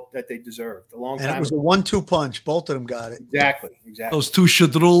they deserved a long time. And it was ago. a 1-2 punch. Both of them got it. Exactly. Those two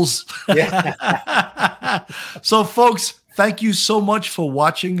shadruls. Yeah. So, folks, thank you so much for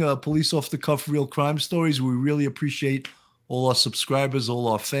watching Police Off the Cuff Real Crime Stories. We really appreciate all our subscribers, all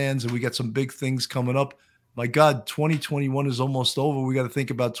our fans, and we got some big things coming up. My God, 2021 is almost over. We got to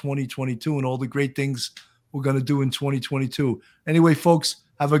think about 2022 and all the great things we're going to do in 2022. Anyway, folks,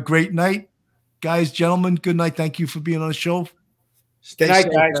 have a great night. Guys, gentlemen, good night. Thank you for being on the show. Stay good night,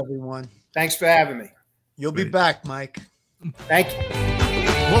 safe, guys. everyone. Thanks for having me. You'll be back, Mike. Thank you.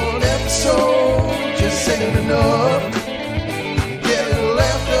 One episode just ain't enough.